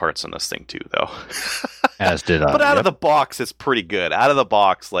upgraded the parts on this thing too, though. As did I. But out of the box, it's pretty good. Out of the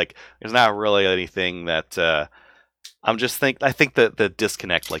box, like, there's not really anything that I think that the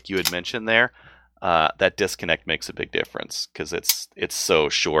disconnect, like you had mentioned there, that disconnect makes a big difference because it's so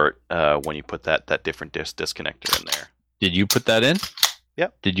short when you put that different disconnector in there. Did you put that in?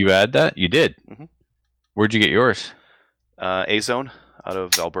 Yep. Did you add that? You did. Mhm. Where'd you get yours? A-Zone out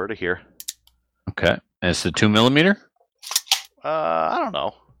of Alberta here. Okay. And it's the 2mm? I don't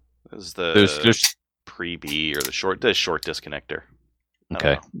know. Is the There's pre-B or the short disconnector? I don't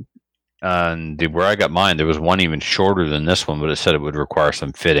okay. know. And where I got mine, there was one even shorter than this one, but it said it would require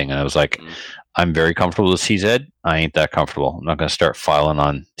some fitting. And I was like, I'm very comfortable with CZ. I ain't that comfortable. I'm not going to start filing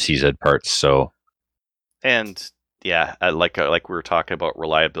on CZ parts. So, And yeah, like we were talking about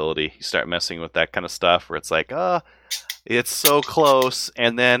reliability, you start messing with that kind of stuff where it's like, it's so close,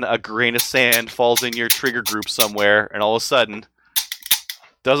 and then a grain of sand falls in your trigger group somewhere, and all of a sudden,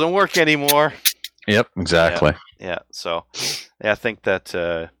 doesn't work anymore. yep, exactly. Yeah. So, yeah, I think that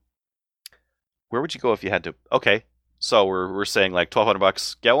where would you go if you had to? Okay, so we're saying like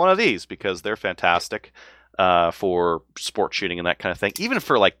 $1,200, get one of these because they're fantastic for sport shooting and that kind of thing. Even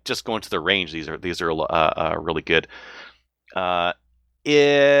for like just going to the range, these are really good.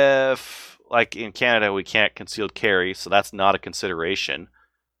 If like in Canada we can't concealed carry, so that's not a consideration.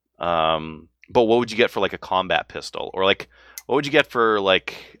 But what would you get for like a combat pistol, or like what would you get for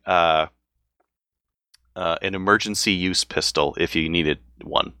like an emergency use pistol if you needed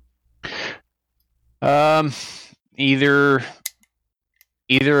one? Either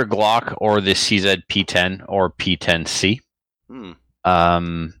a Glock or the CZ P10 or P10C.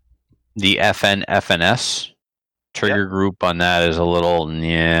 The FN FNS trigger group on that is a little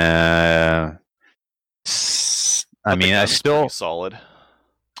I mean, I still solid.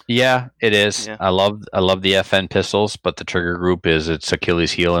 Yeah, it is. Yeah. I love the FN pistols, but the trigger group is its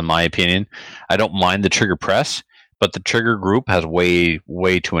Achilles heel in my opinion. I don't mind the trigger press, but the trigger group has way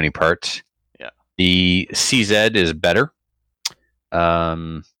too many parts. Yeah. The CZ is better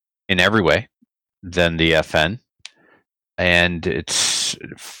in every way than the FN, and it's,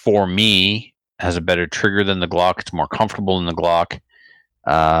 for me, has a better trigger than the Glock. It's more comfortable than the Glock.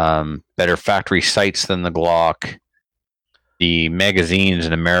 Better factory sights than the Glock. The magazines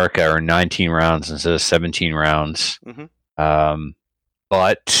in America are 19 rounds instead of 17 rounds. Mm-hmm.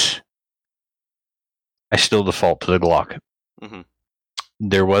 But I still default to the Glock. Mm-hmm.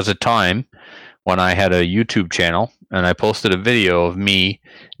 There was a time when I had a YouTube channel and I posted a video of me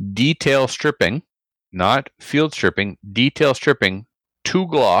detail stripping, not field stripping, detail stripping 2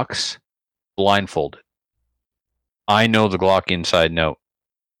 Glocks blindfolded. I know the Glock inside and out.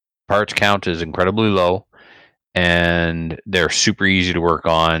 Parts count is incredibly low, and they're super easy to work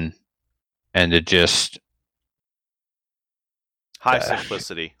on, and it just high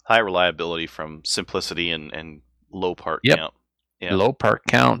simplicity, high reliability from simplicity and low part count. Yeah. Low part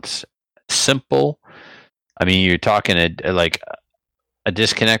counts, simple. I mean, you're talking like a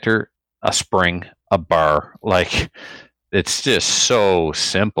disconnector, a spring, a bar. Like, it's just so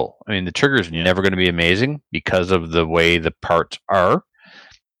simple. I mean, the trigger is never going to be amazing because of the way the parts are,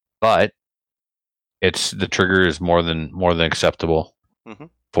 but the trigger is more than acceptable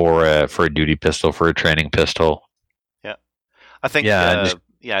for a duty pistol, for a training pistol. Yeah, I think.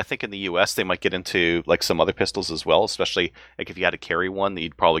 I think in the U.S. they might get into like some other pistols as well, especially like if you had to carry one,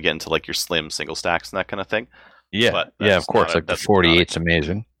 you'd probably get into like your slim single stacks and that kind of thing. Yeah, of course. Like the 48's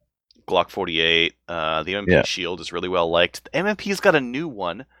amazing. Glock 48. The MMP Shield is really well liked. The MMP's got a new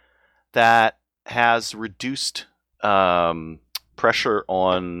one that has reduced pressure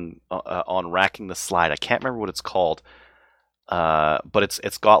on racking the slide. I can't remember what it's called, but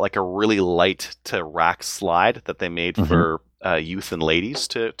it's got like a really light to rack slide that they made for youth and ladies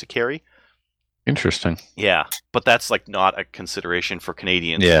to carry. Interesting. Yeah, but that's like not a consideration for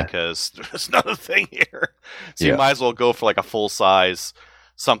Canadians because there's not a thing here. So you might as well go for like a full size,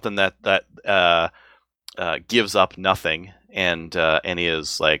 something that gives up nothing and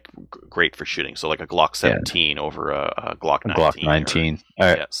is like great for shooting. So like a Glock 17 over a Glock 19. Glock 19.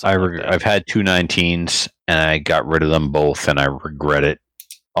 I've had 2 19s and I got rid of them both, and I regret it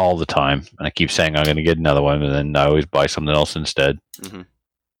all the time. And I keep saying I'm going to get another one, and then I always buy something else instead. Mm-hmm.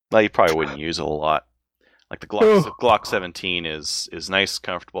 Well, you probably wouldn't use it a lot. Like the Glock 17 is nice,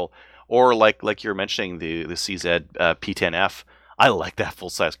 comfortable, or like you were mentioning the CZ P10F. I like that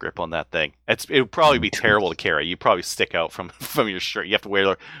full size grip on that thing. It would probably be terrible to carry. You probably stick out from your shirt. You have to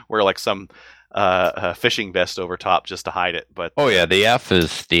wear like some fishing vest over top just to hide it. But Oh yeah, the F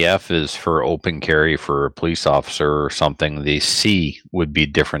is for open carry for a police officer or something. The C would be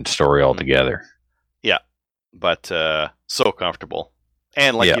different story altogether. but so comfortable.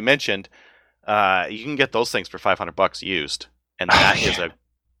 And like Yeah. you mentioned, you can get those things for $500 used, and that is a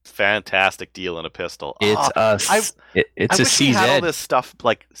fantastic deal in a pistol. It's I it's a wish we had all CZ. this stuff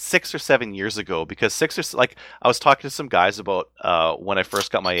like 6 or 7 years ago, because I was talking to some guys about when I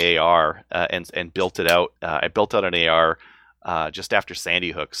first got my AR and built it out. I built out an AR just after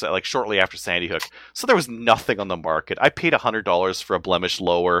Sandy Hook, so like shortly after Sandy Hook. So there was nothing on the market. I paid $100 for a blemish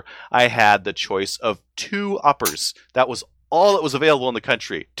lower. I had the choice of 2 uppers. That was all that was available in the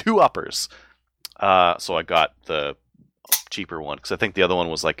country. 2 uppers. So I got the cheaper one because I think the other one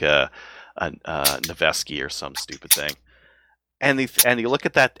was like a Noveski or some stupid thing. And you look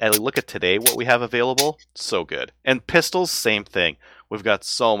at that, and you look at today what we have available, so good. And pistols, same thing. We've got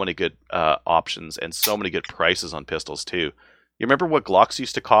so many good options and so many good prices on pistols too. You remember what Glocks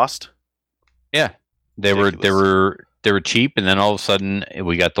used to cost? Yeah, they were cheap, and then all of a sudden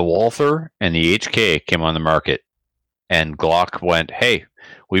we got the Walther and the HK came on the market, and Glock went, "Hey,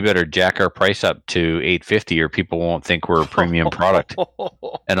 we better jack our price up to $850, or people won't think we're a premium product."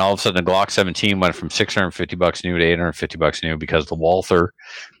 And all of a sudden, the Glock 17 went from $650 new to $850 new because the Walther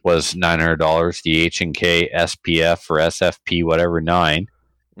was $900. The H&K SPF or SFP, whatever 9,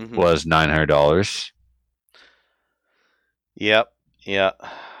 was $900. Yep. Yeah.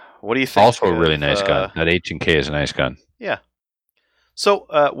 What do you think? Also a really nice gun. That H&K is a nice gun. Yeah. So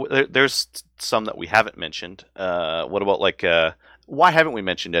there's some that we haven't mentioned. What about why haven't we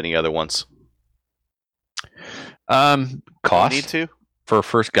mentioned any other ones? Cost. We need to? For a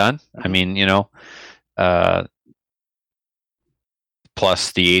first gun. I mean,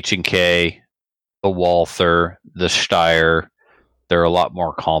 plus the H&K, the Walther, the Steyr, they're a lot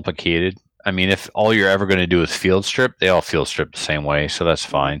more complicated. I mean, if all you're ever going to do is field strip, they all field strip the same way, so that's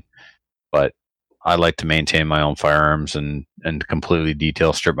fine. But I like to maintain my own firearms and completely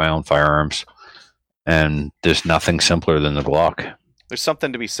detail strip my own firearms. And there's nothing simpler than the Glock. There's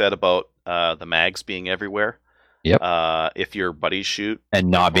something to be said about the mags being everywhere. Yep. If your buddies shoot And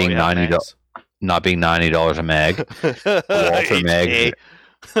not being $90 a mag. The Walther mags,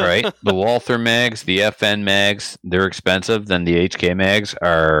 right? The Walther mags, the FN mags, they're expensive. Then the HK mags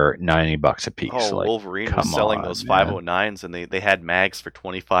are $90 a piece. Oh, Wolverine was selling those 509s, and they had mags for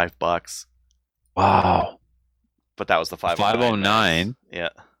 $25. Wow. But that was the 509. 509. Yeah.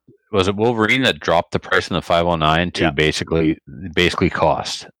 Was it Wolverine that dropped the price on the 509 to Yeah. basically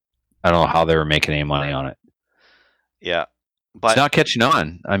cost? I don't know how they were making any money on it. Yeah. But It's not catching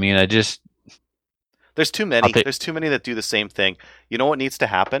on. I mean, there's too many. Okay. There's too many that do the same thing. You know what needs to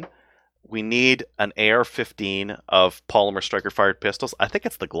happen? We need an AR-15 of polymer striker-fired pistols. I think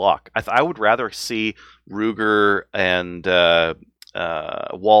it's the Glock. I would rather see Ruger and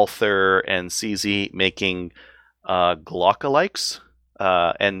Walther and CZ making Glock-alikes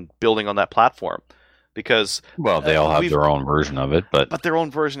and building on that platform. Because they all have their own version of it, but their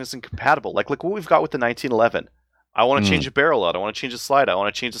own version isn't compatible. Like what we've got with the 1911. I want to change a barrel out. I want to change a slide out. I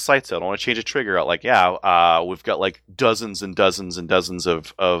want to change the sights out. I want to change a trigger out. We've got like dozens and dozens and dozens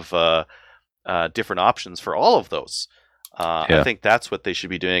of different options for all of those. I think that's what they should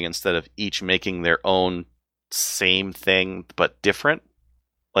be doing instead of each making their own same thing but different.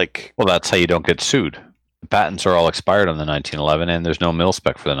 That's how you don't get sued. The patents are all expired on the 1911, and there's no mil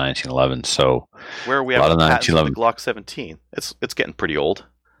spec for the 1911. So where are we a at lot with of patents for the 1911 Glock 17? It's getting pretty old.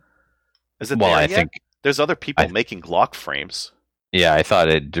 Is it Well, there I yet? think There's other people making Glock frames. Yeah, I thought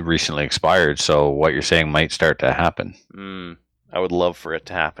it recently expired, so what you're saying might start to happen. I would love for it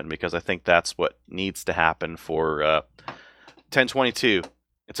to happen because I think that's what needs to happen for 1022.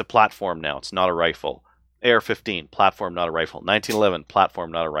 It's a platform now. It's not a rifle. AR-15, platform, not a rifle. 1911,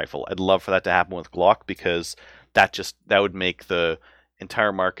 platform, not a rifle. I'd love for that to happen with Glock because that would make the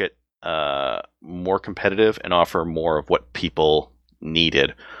entire market more competitive and offer more of what people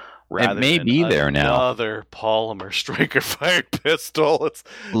needed. It may be there now. Another polymer striker-fired pistol. It's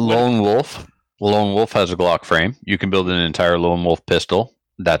Lone Wolf has a Glock frame. You can build an entire Lone Wolf pistol.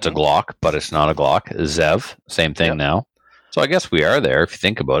 That's a Glock, but it's not a Glock. Zev, same thing now. So I guess we are there if you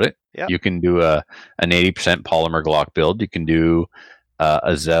think about it. Yep. You can do an 80% polymer Glock build. You can do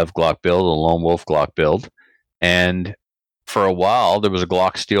a Zev Glock build, a Lone Wolf Glock build. And for a while, there was a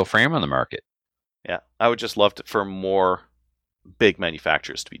Glock steel frame on the market. Yeah, I would just love for more big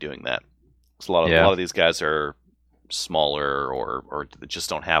manufacturers to be doing that. A lot of these guys are smaller or just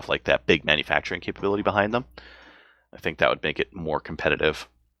don't have like that big manufacturing capability behind them. I think that would make it more competitive.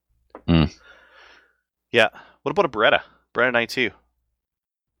 Mm. Yeah. What about a Beretta? Beretta 92.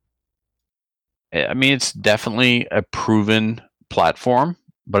 I mean, it's definitely a proven platform,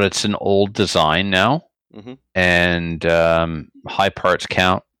 but it's an old design now, and high parts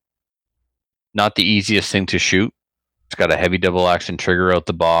count. Not the easiest thing to shoot. It's got a heavy double action trigger out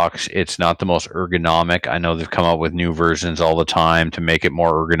the box. It's not the most ergonomic. I know they've come out with new versions all the time to make it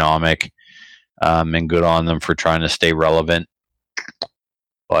more ergonomic, and good on them for trying to stay relevant.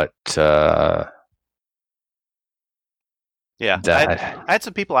 But yeah, I had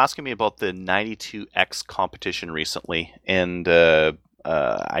some people asking me about the 92X competition recently, and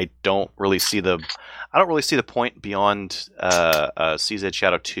I don't really see the point beyond CZ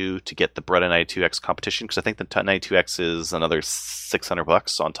Shadow 2 to get the Beretta 92X competition, because I think the 92X is another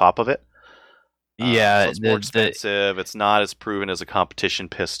 $600 on top of it. Yeah, so it's more expensive. It's not as proven as a competition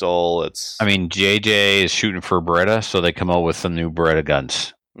pistol. I mean, JJ is shooting for Beretta, so they come out with some new Beretta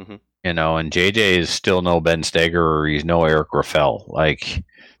guns. Mm-hmm. You know, and JJ is still no Ben Steger, or he's no Eric Raffel. Like,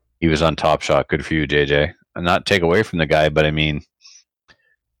 he was on Top Shot. Good for you, JJ. And not take away from the guy, but I mean,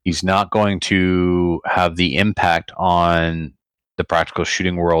 he's not going to have the impact on the practical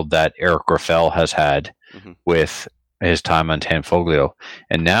shooting world that Eric Raffel has had with his time on Tanfoglio.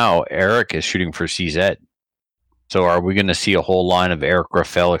 And now Eric is shooting for CZ. So are we going to see a whole line of Eric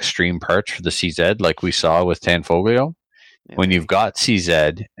Raffel extreme parts for the CZ like we saw with Tanfoglio? Yeah. When you've got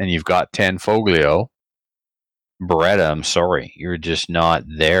CZ and you've got Tanfoglio, Beretta, I'm sorry, you're just not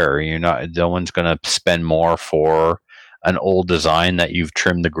there. You're not. No one's going to spend more for an old design that you've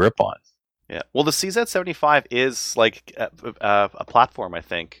trimmed the grip on. Yeah. Well, the CZ75 is like a platform, I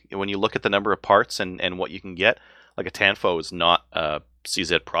think. When you look at the number of parts and what you can get, like a Tanfo is not a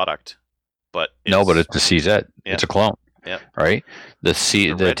CZ product, but it's a CZ. Yeah. It's a clone. Yeah. Right. The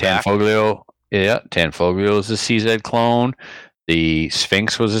Tanfoglio. Yeah, Tanfoglio is a CZ clone. The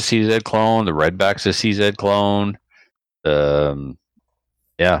Sphinx was a CZ clone. The Redback's a CZ clone.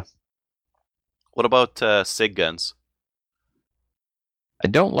 Yeah. What about SIG guns? I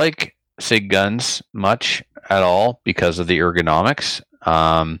don't like SIG guns much at all because of the ergonomics.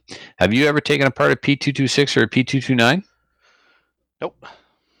 Have you ever taken apart a P226 or a P229? Nope.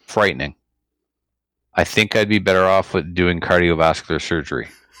 Frightening. I think I'd be better off with doing cardiovascular surgery.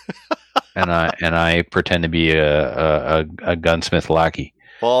 and I pretend to be a gunsmith lackey.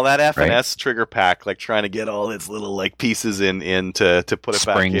 Well, that F&S trigger pack, like trying to get all its little like pieces in to put it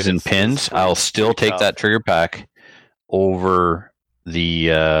back in. Springs and pins. I'll still take that trigger pack over the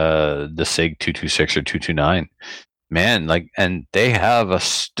SIG 226 or 229. Man, like, and they have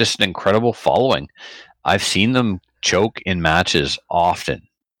just an incredible following. I've seen them choke in matches often.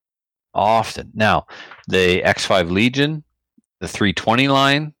 Now, the X5 Legion, the 320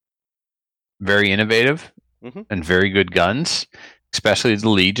 line, very innovative and very good guns, especially the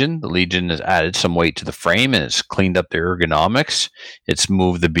Legion. The Legion has added some weight to the frame and it's cleaned up the ergonomics. It's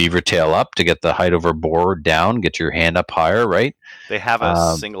moved the beaver tail up to get the height over bore down, get your hand up higher, right? They have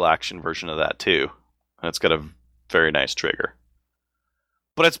a single action version of that too. And it's got a very nice trigger.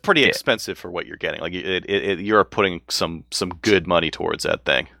 But it's pretty expensive for what you're getting. Like you're putting some good money towards that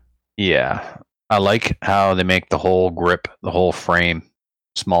thing. Yeah. I like how they make the whole grip, the whole frame,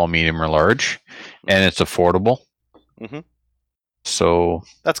 small, medium, or large, and it's affordable. So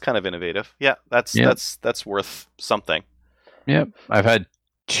that's kind of innovative. Yeah, that's worth something. Yep. I've had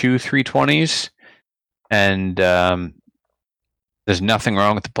 2 320s, and there's nothing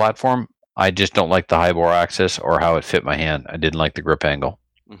wrong with the platform. I just don't like the high bore access or how it fit my hand. I didn't like the grip angle.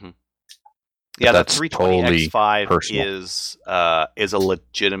 Yeah, the 320 X5 is a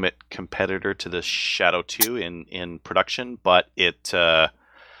legitimate competitor to the Shadow 2 in production, but it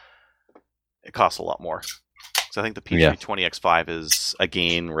costs a lot more. So I think the P320 X5 is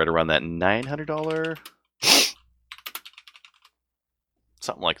again right around that $900,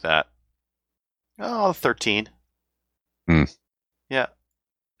 something like that. Oh, 13. Yeah,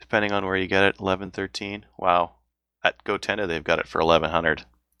 depending on where you get it, 11, 13. Wow, at GoTenda they've got it for $1,100.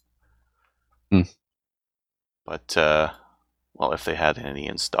 But well, if they had any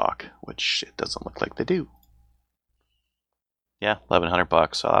in stock, which it doesn't look like they do. Yeah,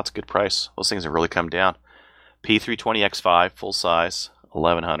 $1,100. Oh, that's a good price. Those things have really come down. P320 X5 full size,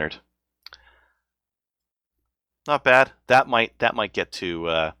 $1,100. Not bad. That might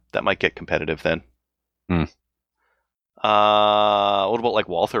get competitive then. What about like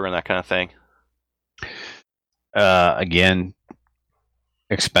Walther and that kind of thing? Again,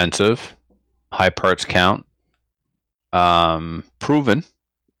 expensive, high parts count, proven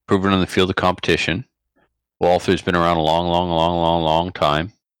in the field of competition. Walther's been around a long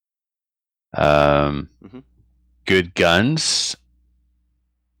time. good guns.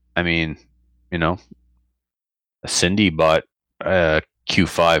 I mean, Cindy bought a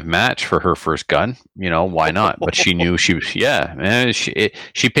Q5 match for her first gun. Why not? But she knew she was, and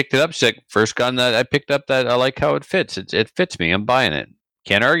she picked it up. She's like, first gun that I picked up that I like how it fits. It fits me. I'm buying it.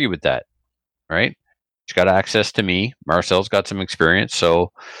 Can't argue with that, right? She's got access to me. Marcel's got some experience,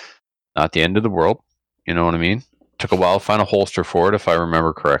 so not the end of the world. You know what I mean? Took a while to find a holster for it, if I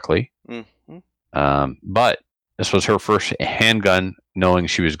remember correctly. Mm-hmm. But this was her first handgun, knowing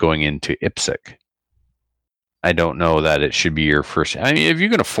she was going into IPSC. I don't know that it should be your first. I mean, if you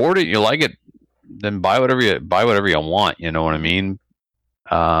can afford it, you like it, then buy whatever you want. You know what I mean?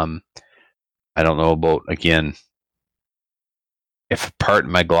 I don't know about, again, if a part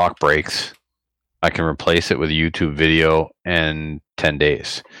in my Glock breaks, I can replace it with a YouTube video in 10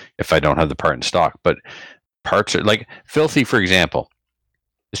 days if I don't have the part in stock. But parts are like Filthy, for example.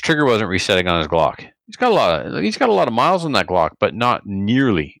 His trigger wasn't resetting on his Glock. He's got a lot of miles on that Glock, but not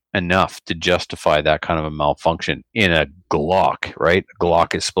nearly enough to justify that kind of a malfunction in a Glock, right? A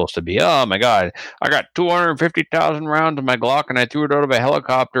Glock is supposed to be, oh my God, I got 250,000 rounds in my Glock and I threw it out of a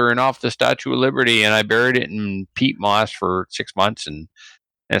helicopter and off the Statue of Liberty and I buried it in peat moss for 6 months and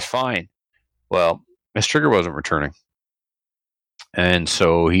it's fine. Well, his trigger wasn't returning. And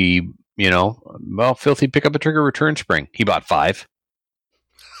so he, Filthy, pick up a trigger return spring. He bought 5.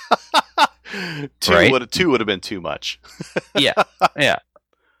 Two right? would have been too much. Yeah.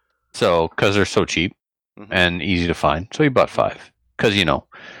 So, because they're so cheap and easy to find, so he bought 5. Because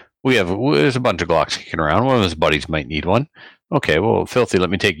there's a bunch of Glocks kicking around. One of his buddies might need one. Okay, well, Filthy, let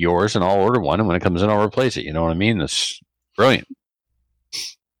me take yours and I'll order one, and when it comes in, I'll replace it. You know what I mean? That's brilliant.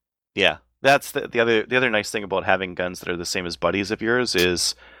 Yeah, that's the other nice thing about having guns that are the same as buddies of yours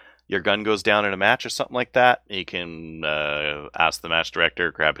is. Your gun goes down in a match or something like that, you can ask the match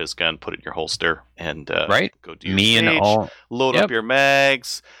director, grab his gun, put it in your holster, and go do your stage, load up your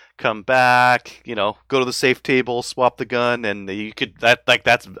mags, come back, go to the safe table, swap the gun, and you could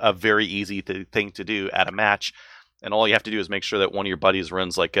that's a very easy thing to do at a match. And all you have to do is make sure that one of your buddies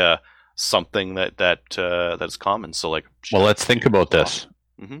runs like something that is common. So like, well, let's think about this.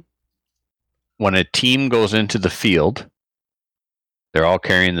 Mm-hmm. When a team goes into the field, they're all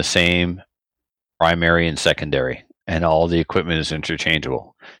carrying the same primary and secondary, and all the equipment is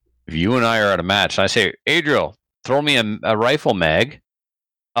interchangeable. If you and I are at a match, and I say, Adriel, throw me a rifle mag,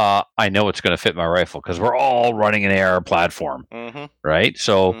 I know it's going to fit my rifle because we're all running an AR platform, right?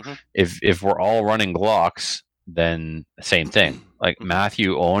 So if we're all running Glocks, then same thing. Like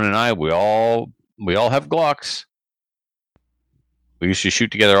Matthew, Owen, and I, we all have Glocks. We used to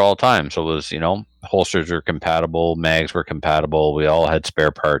shoot together all the time. So it was, holsters were compatible, mags were compatible. We all had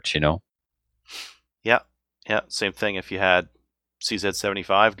spare parts, Yeah, same thing if you had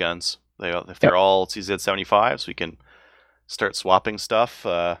CZ75 guns. If they're all CZ75s, we can start swapping stuff.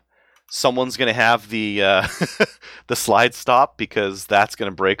 Someone's going to have the the slide stop because that's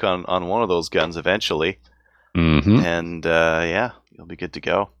going to break on one of those guns eventually. Mm-hmm. And you'll be good to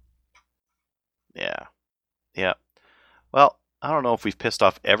go. Yeah. Well, I don't know if we've pissed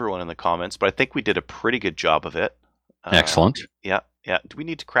off everyone in the comments, but I think we did a pretty good job of it. Excellent. Yeah. Do we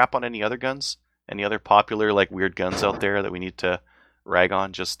need to crap on any other guns? Any other popular weird guns out there that we need to rag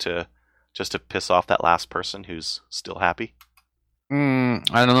on just to piss off that last person who's still happy? I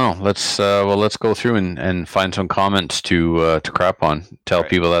don't know. Let's go through and find some comments to crap on. Tell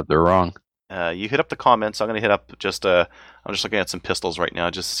people that they're wrong. You hit up the comments. I'm going to hit up I'm just looking at some pistols right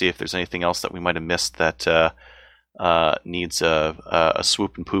now just to see if there's anything else that we might have missed that needs a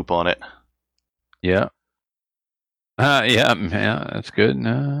swoop and poop on it. Yeah. Yeah, that's good.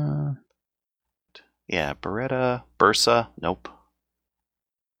 Yeah, Beretta, Bursa, nope.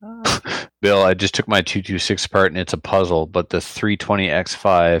 Bill, I just took my 226 apart and it's a puzzle, but the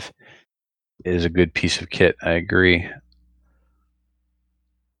 320X5 is a good piece of kit. I agree.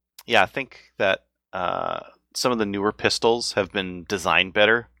 Yeah, I think that some of the newer pistols have been designed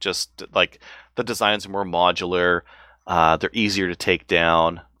better. Just like the designs are more modular, they're easier to take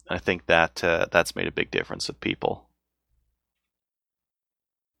down. I think that that's made a big difference with people,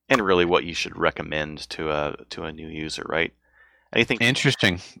 and really what you should recommend to a new user, right? Anything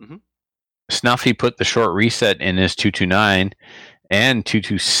interesting? Mm-hmm. Snuffy put the short reset in his 229 and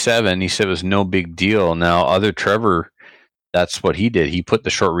 227. He said it was no big deal. Now, other Trevor, that's what he did. He put the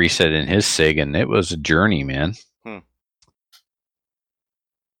short reset in his SIG, and it was a journey, man.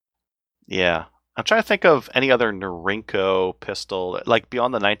 Yeah. I'm trying to think of any other Norinco pistol, like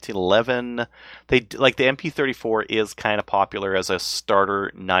beyond the 1911. The MP34 is kind of popular as a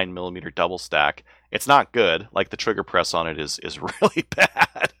starter 9mm double stack. It's not good. Like the trigger press on it is really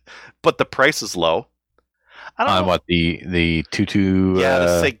bad, but the price is low. I don't On know. what the 22? Yeah,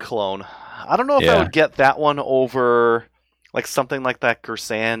 the SIG clone. I don't know if I yeah. would get that one over like something like that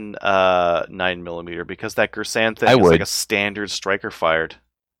Gersan 9mm, because that Gersan thing I is like would. a standard striker fired.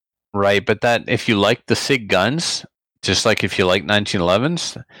 Right, but that if you like the SIG guns, just like if you like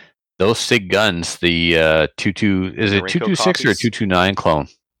 1911s, those SIG guns, the 22 is it Norinco 226 or copies? 229 clone?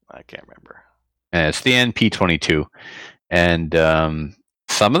 I can't remember. And it's the NP22, and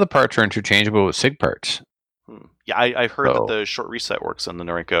some of the parts are interchangeable with SIG parts. Yeah, I've heard So- that the short reset works on the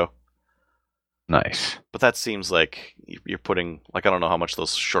Norinco, Nice. but that seems like you're putting like I don't know how much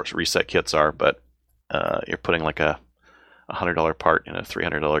those short reset kits are, but you're putting like a $100 part in a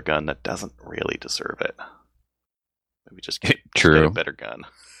 $300 gun that doesn't really deserve it. Maybe just get a True. better gun.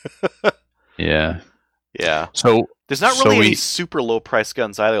 Yeah. Yeah. So There's not So really any we- super low price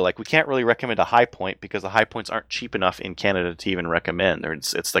guns either. Like we can't really recommend a high point because the high points aren't cheap enough in Canada to even recommend.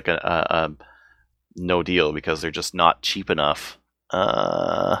 It's like a no deal because they're just not cheap enough.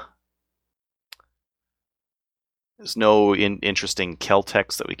 There's no interesting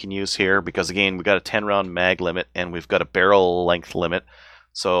Keltex that we can use here because again we've got a 10 round mag limit and we've got a barrel length limit.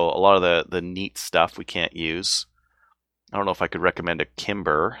 So a lot of the neat stuff we can't use. I don't know if I could recommend a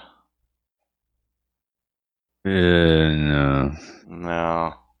Kimber. no.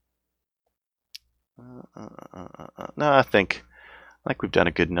 No. No, I think we've done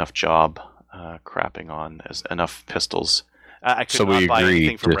a good enough job crapping on enough pistols. I could So not we buy agree,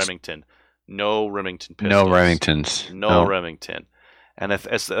 anything from just- Remington. No Remington pistols. No Remingtons. No Remington. And if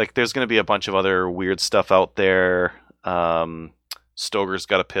it's like there's going to be a bunch of other weird stuff out there. Stoger's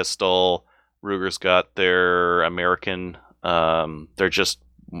got a pistol. Ruger's got their American. They're just,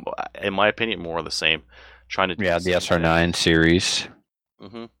 in my opinion, more of the same. Trying to do Yeah, the SR9 series.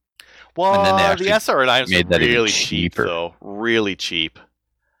 Mm-hmm. Well, And then they the actually SR9s made are that even really cheap, cheaper. though. Really cheap.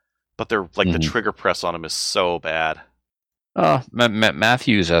 But they're like the Mhm. trigger press on them is so bad. Oh,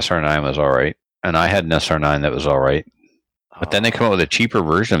 Matthew's SR9 was all right, and I had an SR9 that was all right. But then they come out with a cheaper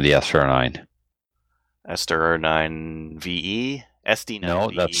version of the SR9. SR9 VE, SD9 No,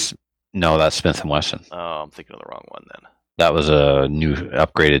 VE. that's Smith and Wesson. Oh, I'm thinking of the wrong one then. That was a new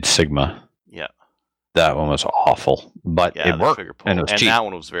upgraded Sigma. Yeah, That one was awful, but yeah, it the worked trigger pull. and it was cheap. that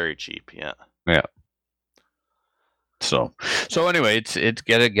one was very cheap. Yeah. So anyway, it's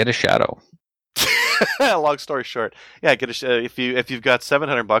get a Shadow. Long story short, yeah, get a if you've got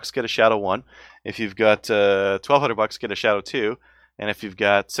 $700, get a Shadow 1. If you've got $1,200, get a Shadow 2, and if you've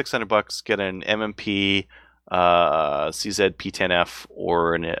got $600, get an MMP, CZ P10F,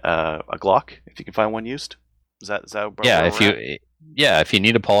 or a Glock if you can find one used. Is that Yeah, where we're at? if you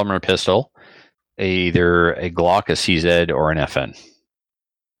need a polymer pistol, either a Glock, a CZ, or an FN.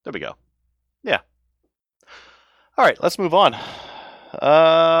 There we go. Yeah. All right, let's move on.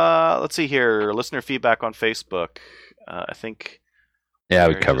 Let's see here. Listener feedback on Facebook. I think. Yeah,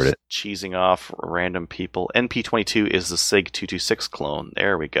 we we're covered just it. Cheesing off random people. NP22 is the SIG 226 clone.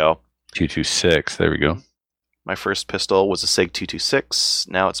 There we go. 226. There we go. My first pistol was a SIG 226.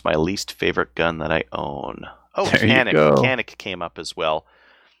 Now it's my least favorite gun that I own. Oh, There you Canic. go. Canic came up as well.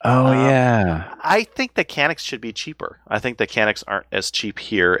 Oh yeah. I think the Canics should be cheaper. I think the Canics aren't as cheap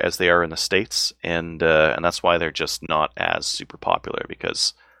here as they are in the States, and that's why they're just not as super popular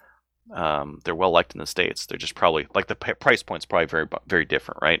because they're well liked in the States. They're just probably like the price point's probably very very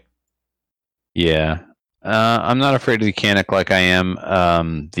different, right? Yeah. I'm not afraid of the Canic like I am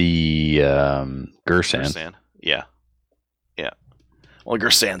the Gersan. Gersan. Yeah. Well,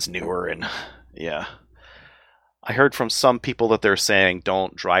 Gersan's newer, and yeah. I heard from some people that they're saying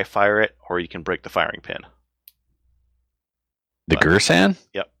don't dry fire it, or you can break the firing pin. The Gersan?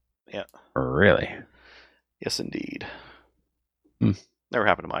 Yep. Yeah. Really? Yes, indeed. Hmm. Never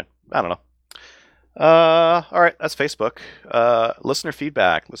happened to mine. I don't know. All right, that's Facebook. Listener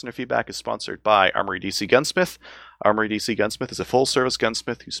feedback. Listener feedback is sponsored by Armory DC Gunsmith. Armory DC Gunsmith is a full-service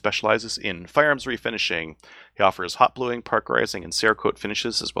gunsmith who specializes in firearms refinishing. He offers hot bluing, parkerizing, and Cerakote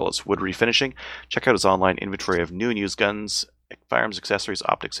finishes, as well as wood refinishing. Check out his online inventory of new and used guns, firearms, accessories,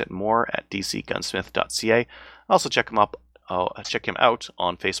 optics, and more at dcgunsmith.ca. Also check him out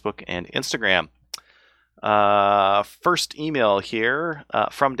on Facebook and Instagram. First email here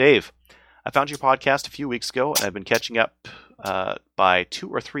from Dave. I found your podcast a few weeks ago, and I've been catching up by 2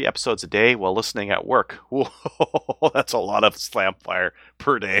 or 3 episodes a day while listening at work. Whoa, that's a lot of slam fire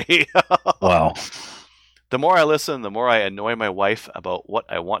per day. Wow. The more I listen, the more I annoy my wife about what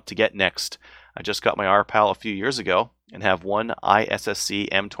I want to get next. I just got my RPAL a few years ago and have one ISSC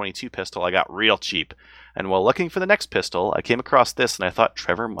M22 pistol I got real cheap. And while looking for the next pistol, I came across this and I thought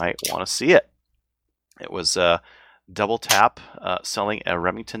Trevor might want to see it. It was Double Tap selling a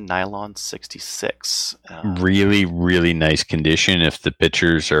Remington Nylon 66. Really, really nice condition if the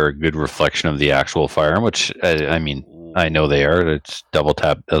pictures are a good reflection of the actual firearm, which, I mean, I know they are. It's Double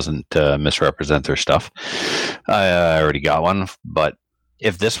Tap doesn't misrepresent their stuff. I already got one, but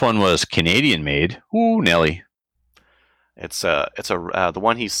if this one was Canadian made, ooh, Nelly. It's the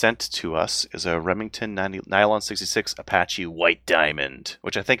one he sent to us is a Remington Nylon 66 Apache White Diamond,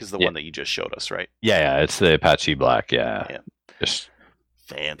 which I think is the one that you just showed us, right? Yeah, it's the Apache Black. Yeah. Just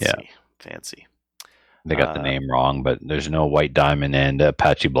fancy. They got the name wrong, but there's no White Diamond and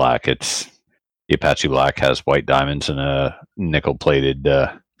Apache Black. It's the Apache Black has white diamonds and a nickel plated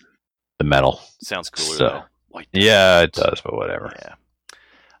the metal. Sounds cooler So, though. Yeah, it does, but whatever. Yeah.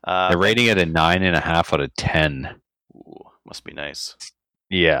 They're rating it a 9.5 out of 10. Ooh, must be nice.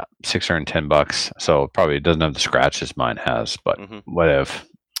 Yeah, $610. So probably doesn't have the scratches mine has, but whatever.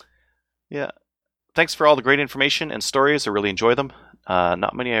 Yeah. Thanks for all the great information and stories. I really enjoy them.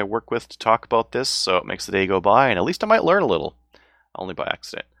 Not many I work with to talk about this, so it makes the day go by, and at least I might learn a little, only by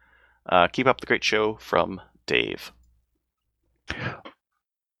accident. Keep up the great show, from Dave.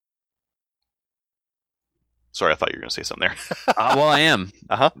 Sorry, I thought you were going to say something there. Well, I am.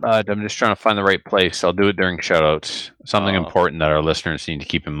 I'm just trying to find the right place. I'll do it during shoutouts. Something important that our listeners need to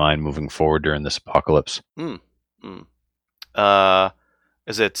keep in mind moving forward during this apocalypse. Is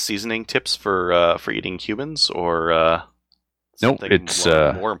it seasoning tips for eating humans, or nope? It's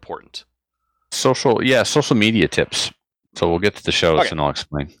more important. Social media tips. So we'll get to the shows and I'll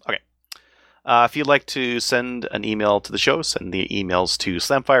explain. Okay. If you'd like to send an email to the show, send the emails to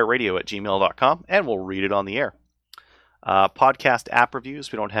slamfireradio@gmail.com, and we'll read it on the air. Podcast app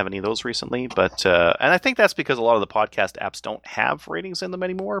reviews, we don't have any of those recently, but and I think that's because a lot of the podcast apps don't have ratings in them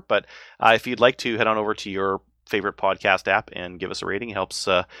anymore. But if you'd like to, head on over to your favorite podcast app and give us a rating. It helps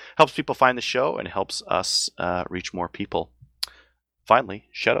people find the show and helps us reach more people. Finally,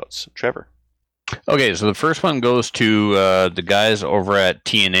 shoutouts. Trevor. Okay, so the first one goes to the guys over at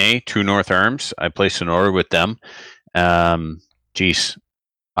TNA, True North Arms. I placed an order with them. I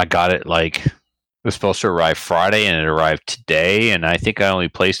got it it was supposed to arrive Friday, and it arrived today, and I think I only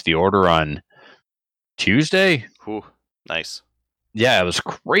placed the order on Tuesday. Ooh, nice. Yeah, it was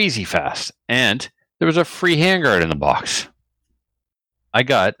crazy fast, and there was a free handguard in the box.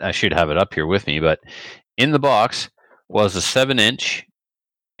 I should have it up here with me, but in the box was a 7-inch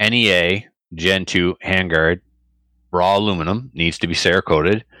NEA Gen 2 handguard, raw aluminum, needs to be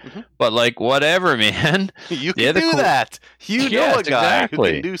Cerakoted, but whatever, man. You can do that. You know a guy who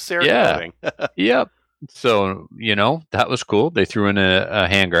can do Cerakoting. Yep. So, that was cool. They threw in a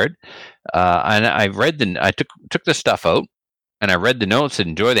handguard, and I read I took the stuff out, and I read the notes and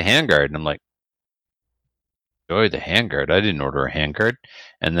enjoy the handguard, and I'm like, enjoy the handguard? I didn't order a handguard.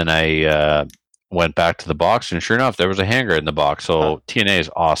 And then I went back to the box, and sure enough, there was a handguard in the box. So TNA is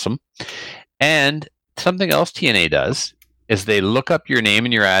awesome. And something else TNA does is they look up your name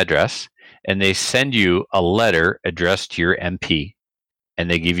and your address, and they send you a letter addressed to your MP, and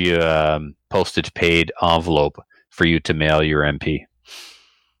they give you a postage paid envelope for you to mail your MP.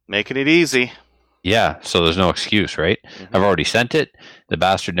 Making it easy. Yeah, so there's no excuse, right? I've already sent it. The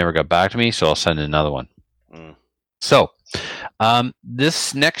bastard never got back to me, so I'll send another one. So,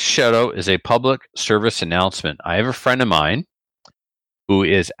 this next shout out is a public service announcement. I have a friend of mine who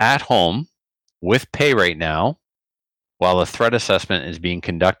is at home with pay right now while a threat assessment is being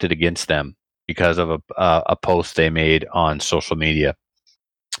conducted against them because of a post they made on social media.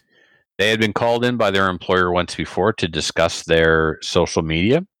 They had been called in by their employer once before to discuss their social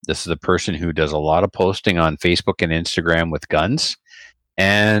media. This is a person who does a lot of posting on Facebook and Instagram with guns.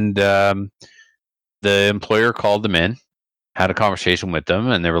 And the employer called them in, had a conversation with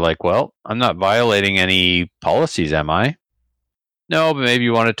them, and they were like, well, I'm not violating any policies, am I? No, but maybe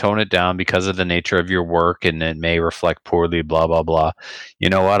you want to tone it down because of the nature of your work and it may reflect poorly, blah, blah, blah. You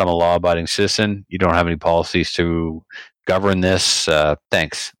know what? I'm a law-abiding citizen. You don't have any policies to govern this.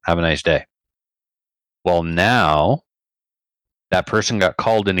 Thanks. Have a nice day. Well, now that person got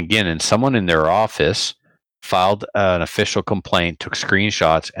called in again, and someone in their office filed an official complaint, took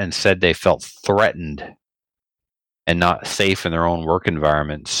screenshots, and said they felt threatened and not safe in their own work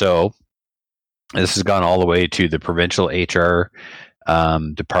environment. So this has gone all the way to the provincial HR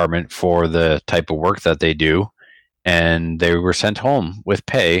department for the type of work that they do, and they were sent home with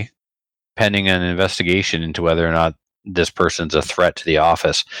pay pending an investigation into whether or not this person's a threat to the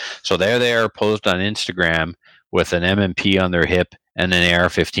office. So there they are, posed on Instagram with an MMP on their hip and an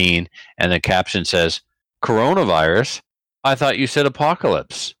AR-15, and the caption says, "Coronavirus? I thought you said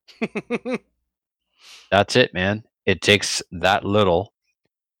apocalypse." That's it, man. It takes that little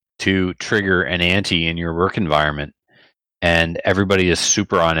to trigger an anti in your work environment. and everybody is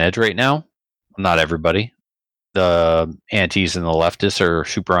super on edge right now. Not everybody. The antis and the leftists are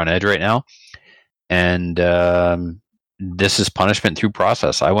super on edge right now. And this is punishment through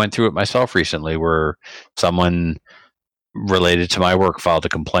process. I went through it myself recently where someone related to my work filed a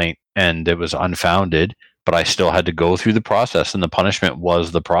complaint and it was unfounded, but I still had to go through the process, and the punishment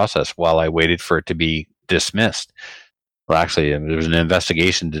was the process while I waited for it to be dismissed. Well, actually, there was an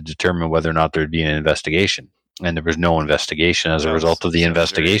investigation to determine whether or not there'd be an investigation, and there was no investigation as a result of the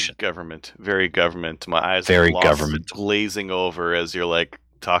investigation. Very government. My eyes very are government, glazing over as you're like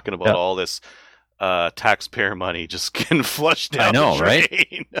talking about all this taxpayer money just getting flushed down. I know, the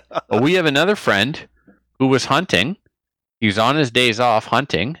drain. Right? Well, we have another friend who was hunting. He was on his days off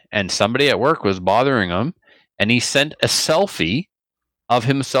hunting, and somebody at work was bothering him, and he sent a selfie of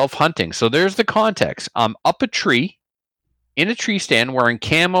himself hunting. So there's the context. I'm up a tree, in a tree stand, wearing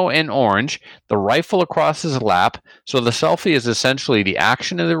camo and orange, the rifle across his lap. So the selfie is essentially the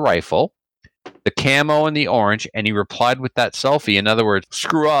action of the rifle, the camo and the orange, and he replied with that selfie. In other words,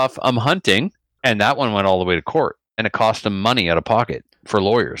 screw off, I'm hunting. And that one went all the way to court, and it cost him money out of pocket for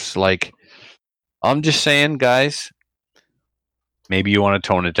lawyers. Like, I'm just saying, guys, maybe you want to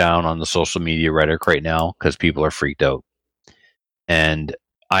tone it down on the social media rhetoric right now because people are freaked out. And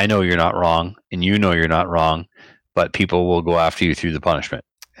I know you're not wrong, and you know you're not wrong, but people will go after you through the punishment.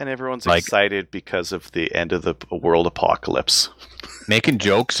 And everyone's excited because of the end of the world apocalypse. Making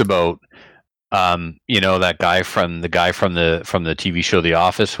jokes about, that guy from the TV show The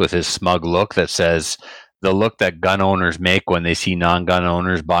Office with his smug look that says the look that gun owners make when they see non-gun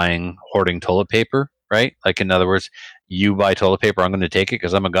owners hoarding toilet paper, right? Like, in other words, you buy toilet paper, I'm going to take it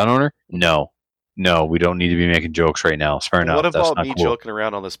because I'm a gun owner? No, we don't need to be making jokes right now. Fair enough. What about me cool. joking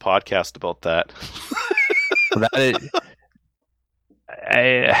around on this podcast about that?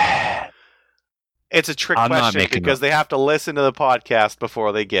 It's a trick question because they have to listen to the podcast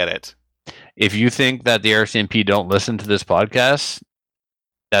before they get it. If you think that the RCMP don't listen to this podcast,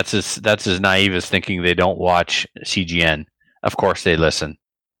 that's as naive as thinking they don't watch CGN. Of course they listen.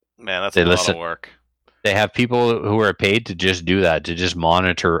 Man, that's a lot of work. They have people who are paid to just do that, to just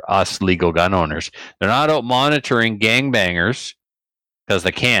monitor us legal gun owners. They're not out monitoring gangbangers because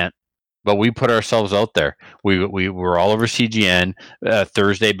they can't, but we put ourselves out there. We're all over CGN,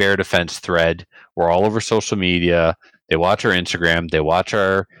 Thursday Bear Defense thread. We're all over social media. They watch our Instagram. They watch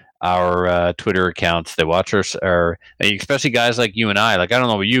our Twitter accounts. They watch our especially guys like you and I. Like, I don't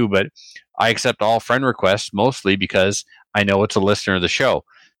know about you, but I accept all friend requests mostly because I know it's a listener of the show.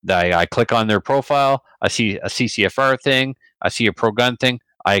 I click on their profile, I see a CCFR thing, I see a pro-gun thing,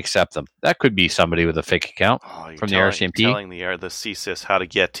 I accept them. That could be somebody with a fake account from the RCMP. Telling the CSIS how to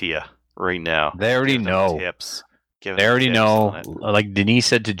get to you right now. They already know. Tips. They already know. Like Denise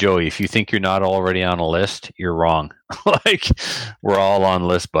said to Joey, if you think you're not already on a list, you're wrong. Like, we're all on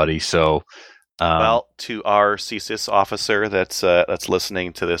list, buddy. So, well, to our CSIS officer that's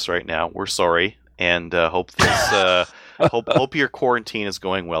listening to this right now, we're sorry, and hope this. Hope your quarantine is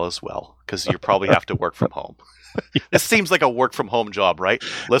going well as well, because you probably have to work from home. This seems like a work from home job, right?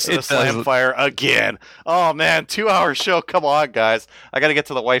 Listen to Slamfire again. Oh man, 2-hour show. Come on, guys. I got to get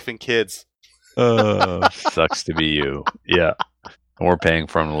to the wife and kids. Sucks to be you. Yeah. We're paying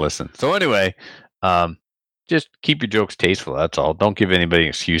for them to listen. So anyway, just keep your jokes tasteful. That's all. Don't give anybody an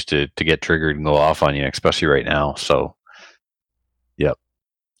excuse to get triggered and go off on you, especially right now. So, yep.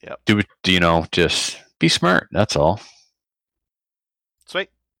 Just be smart. That's all. Sweet.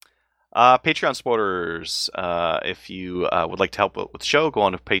 Patreon supporters, if you would like to help with the show, go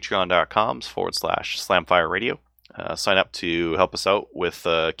on to patreon.com/Slamfire Radio. Sign up to help us out with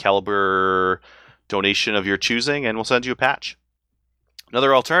a caliber donation of your choosing, and we'll send you a patch.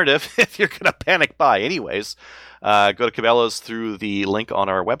 Another alternative, if you're going to panic buy anyways, go to Cabela's through the link on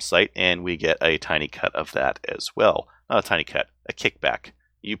our website, and we get a tiny cut of that as well. Not a tiny cut, a kickback.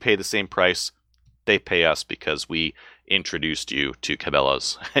 You pay the same price, they pay us because we introduced you to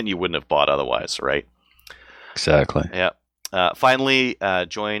Cabela's, and you wouldn't have bought otherwise, right? Exactly. Yeah. Finally,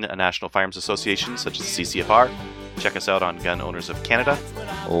 join a national firearms association such as CCFR. Check us out on Gun Owners of Canada.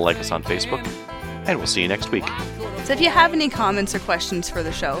 Like us on Facebook, and we'll see you next week. So if you have any comments or questions for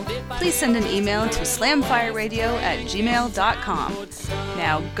the show, please send an email to slamfireradio@gmail.com.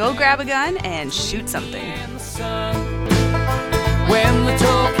 Now go grab a gun and shoot something. When the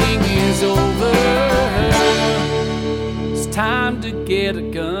talking is over, it's time to get a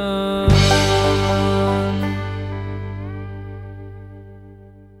gun.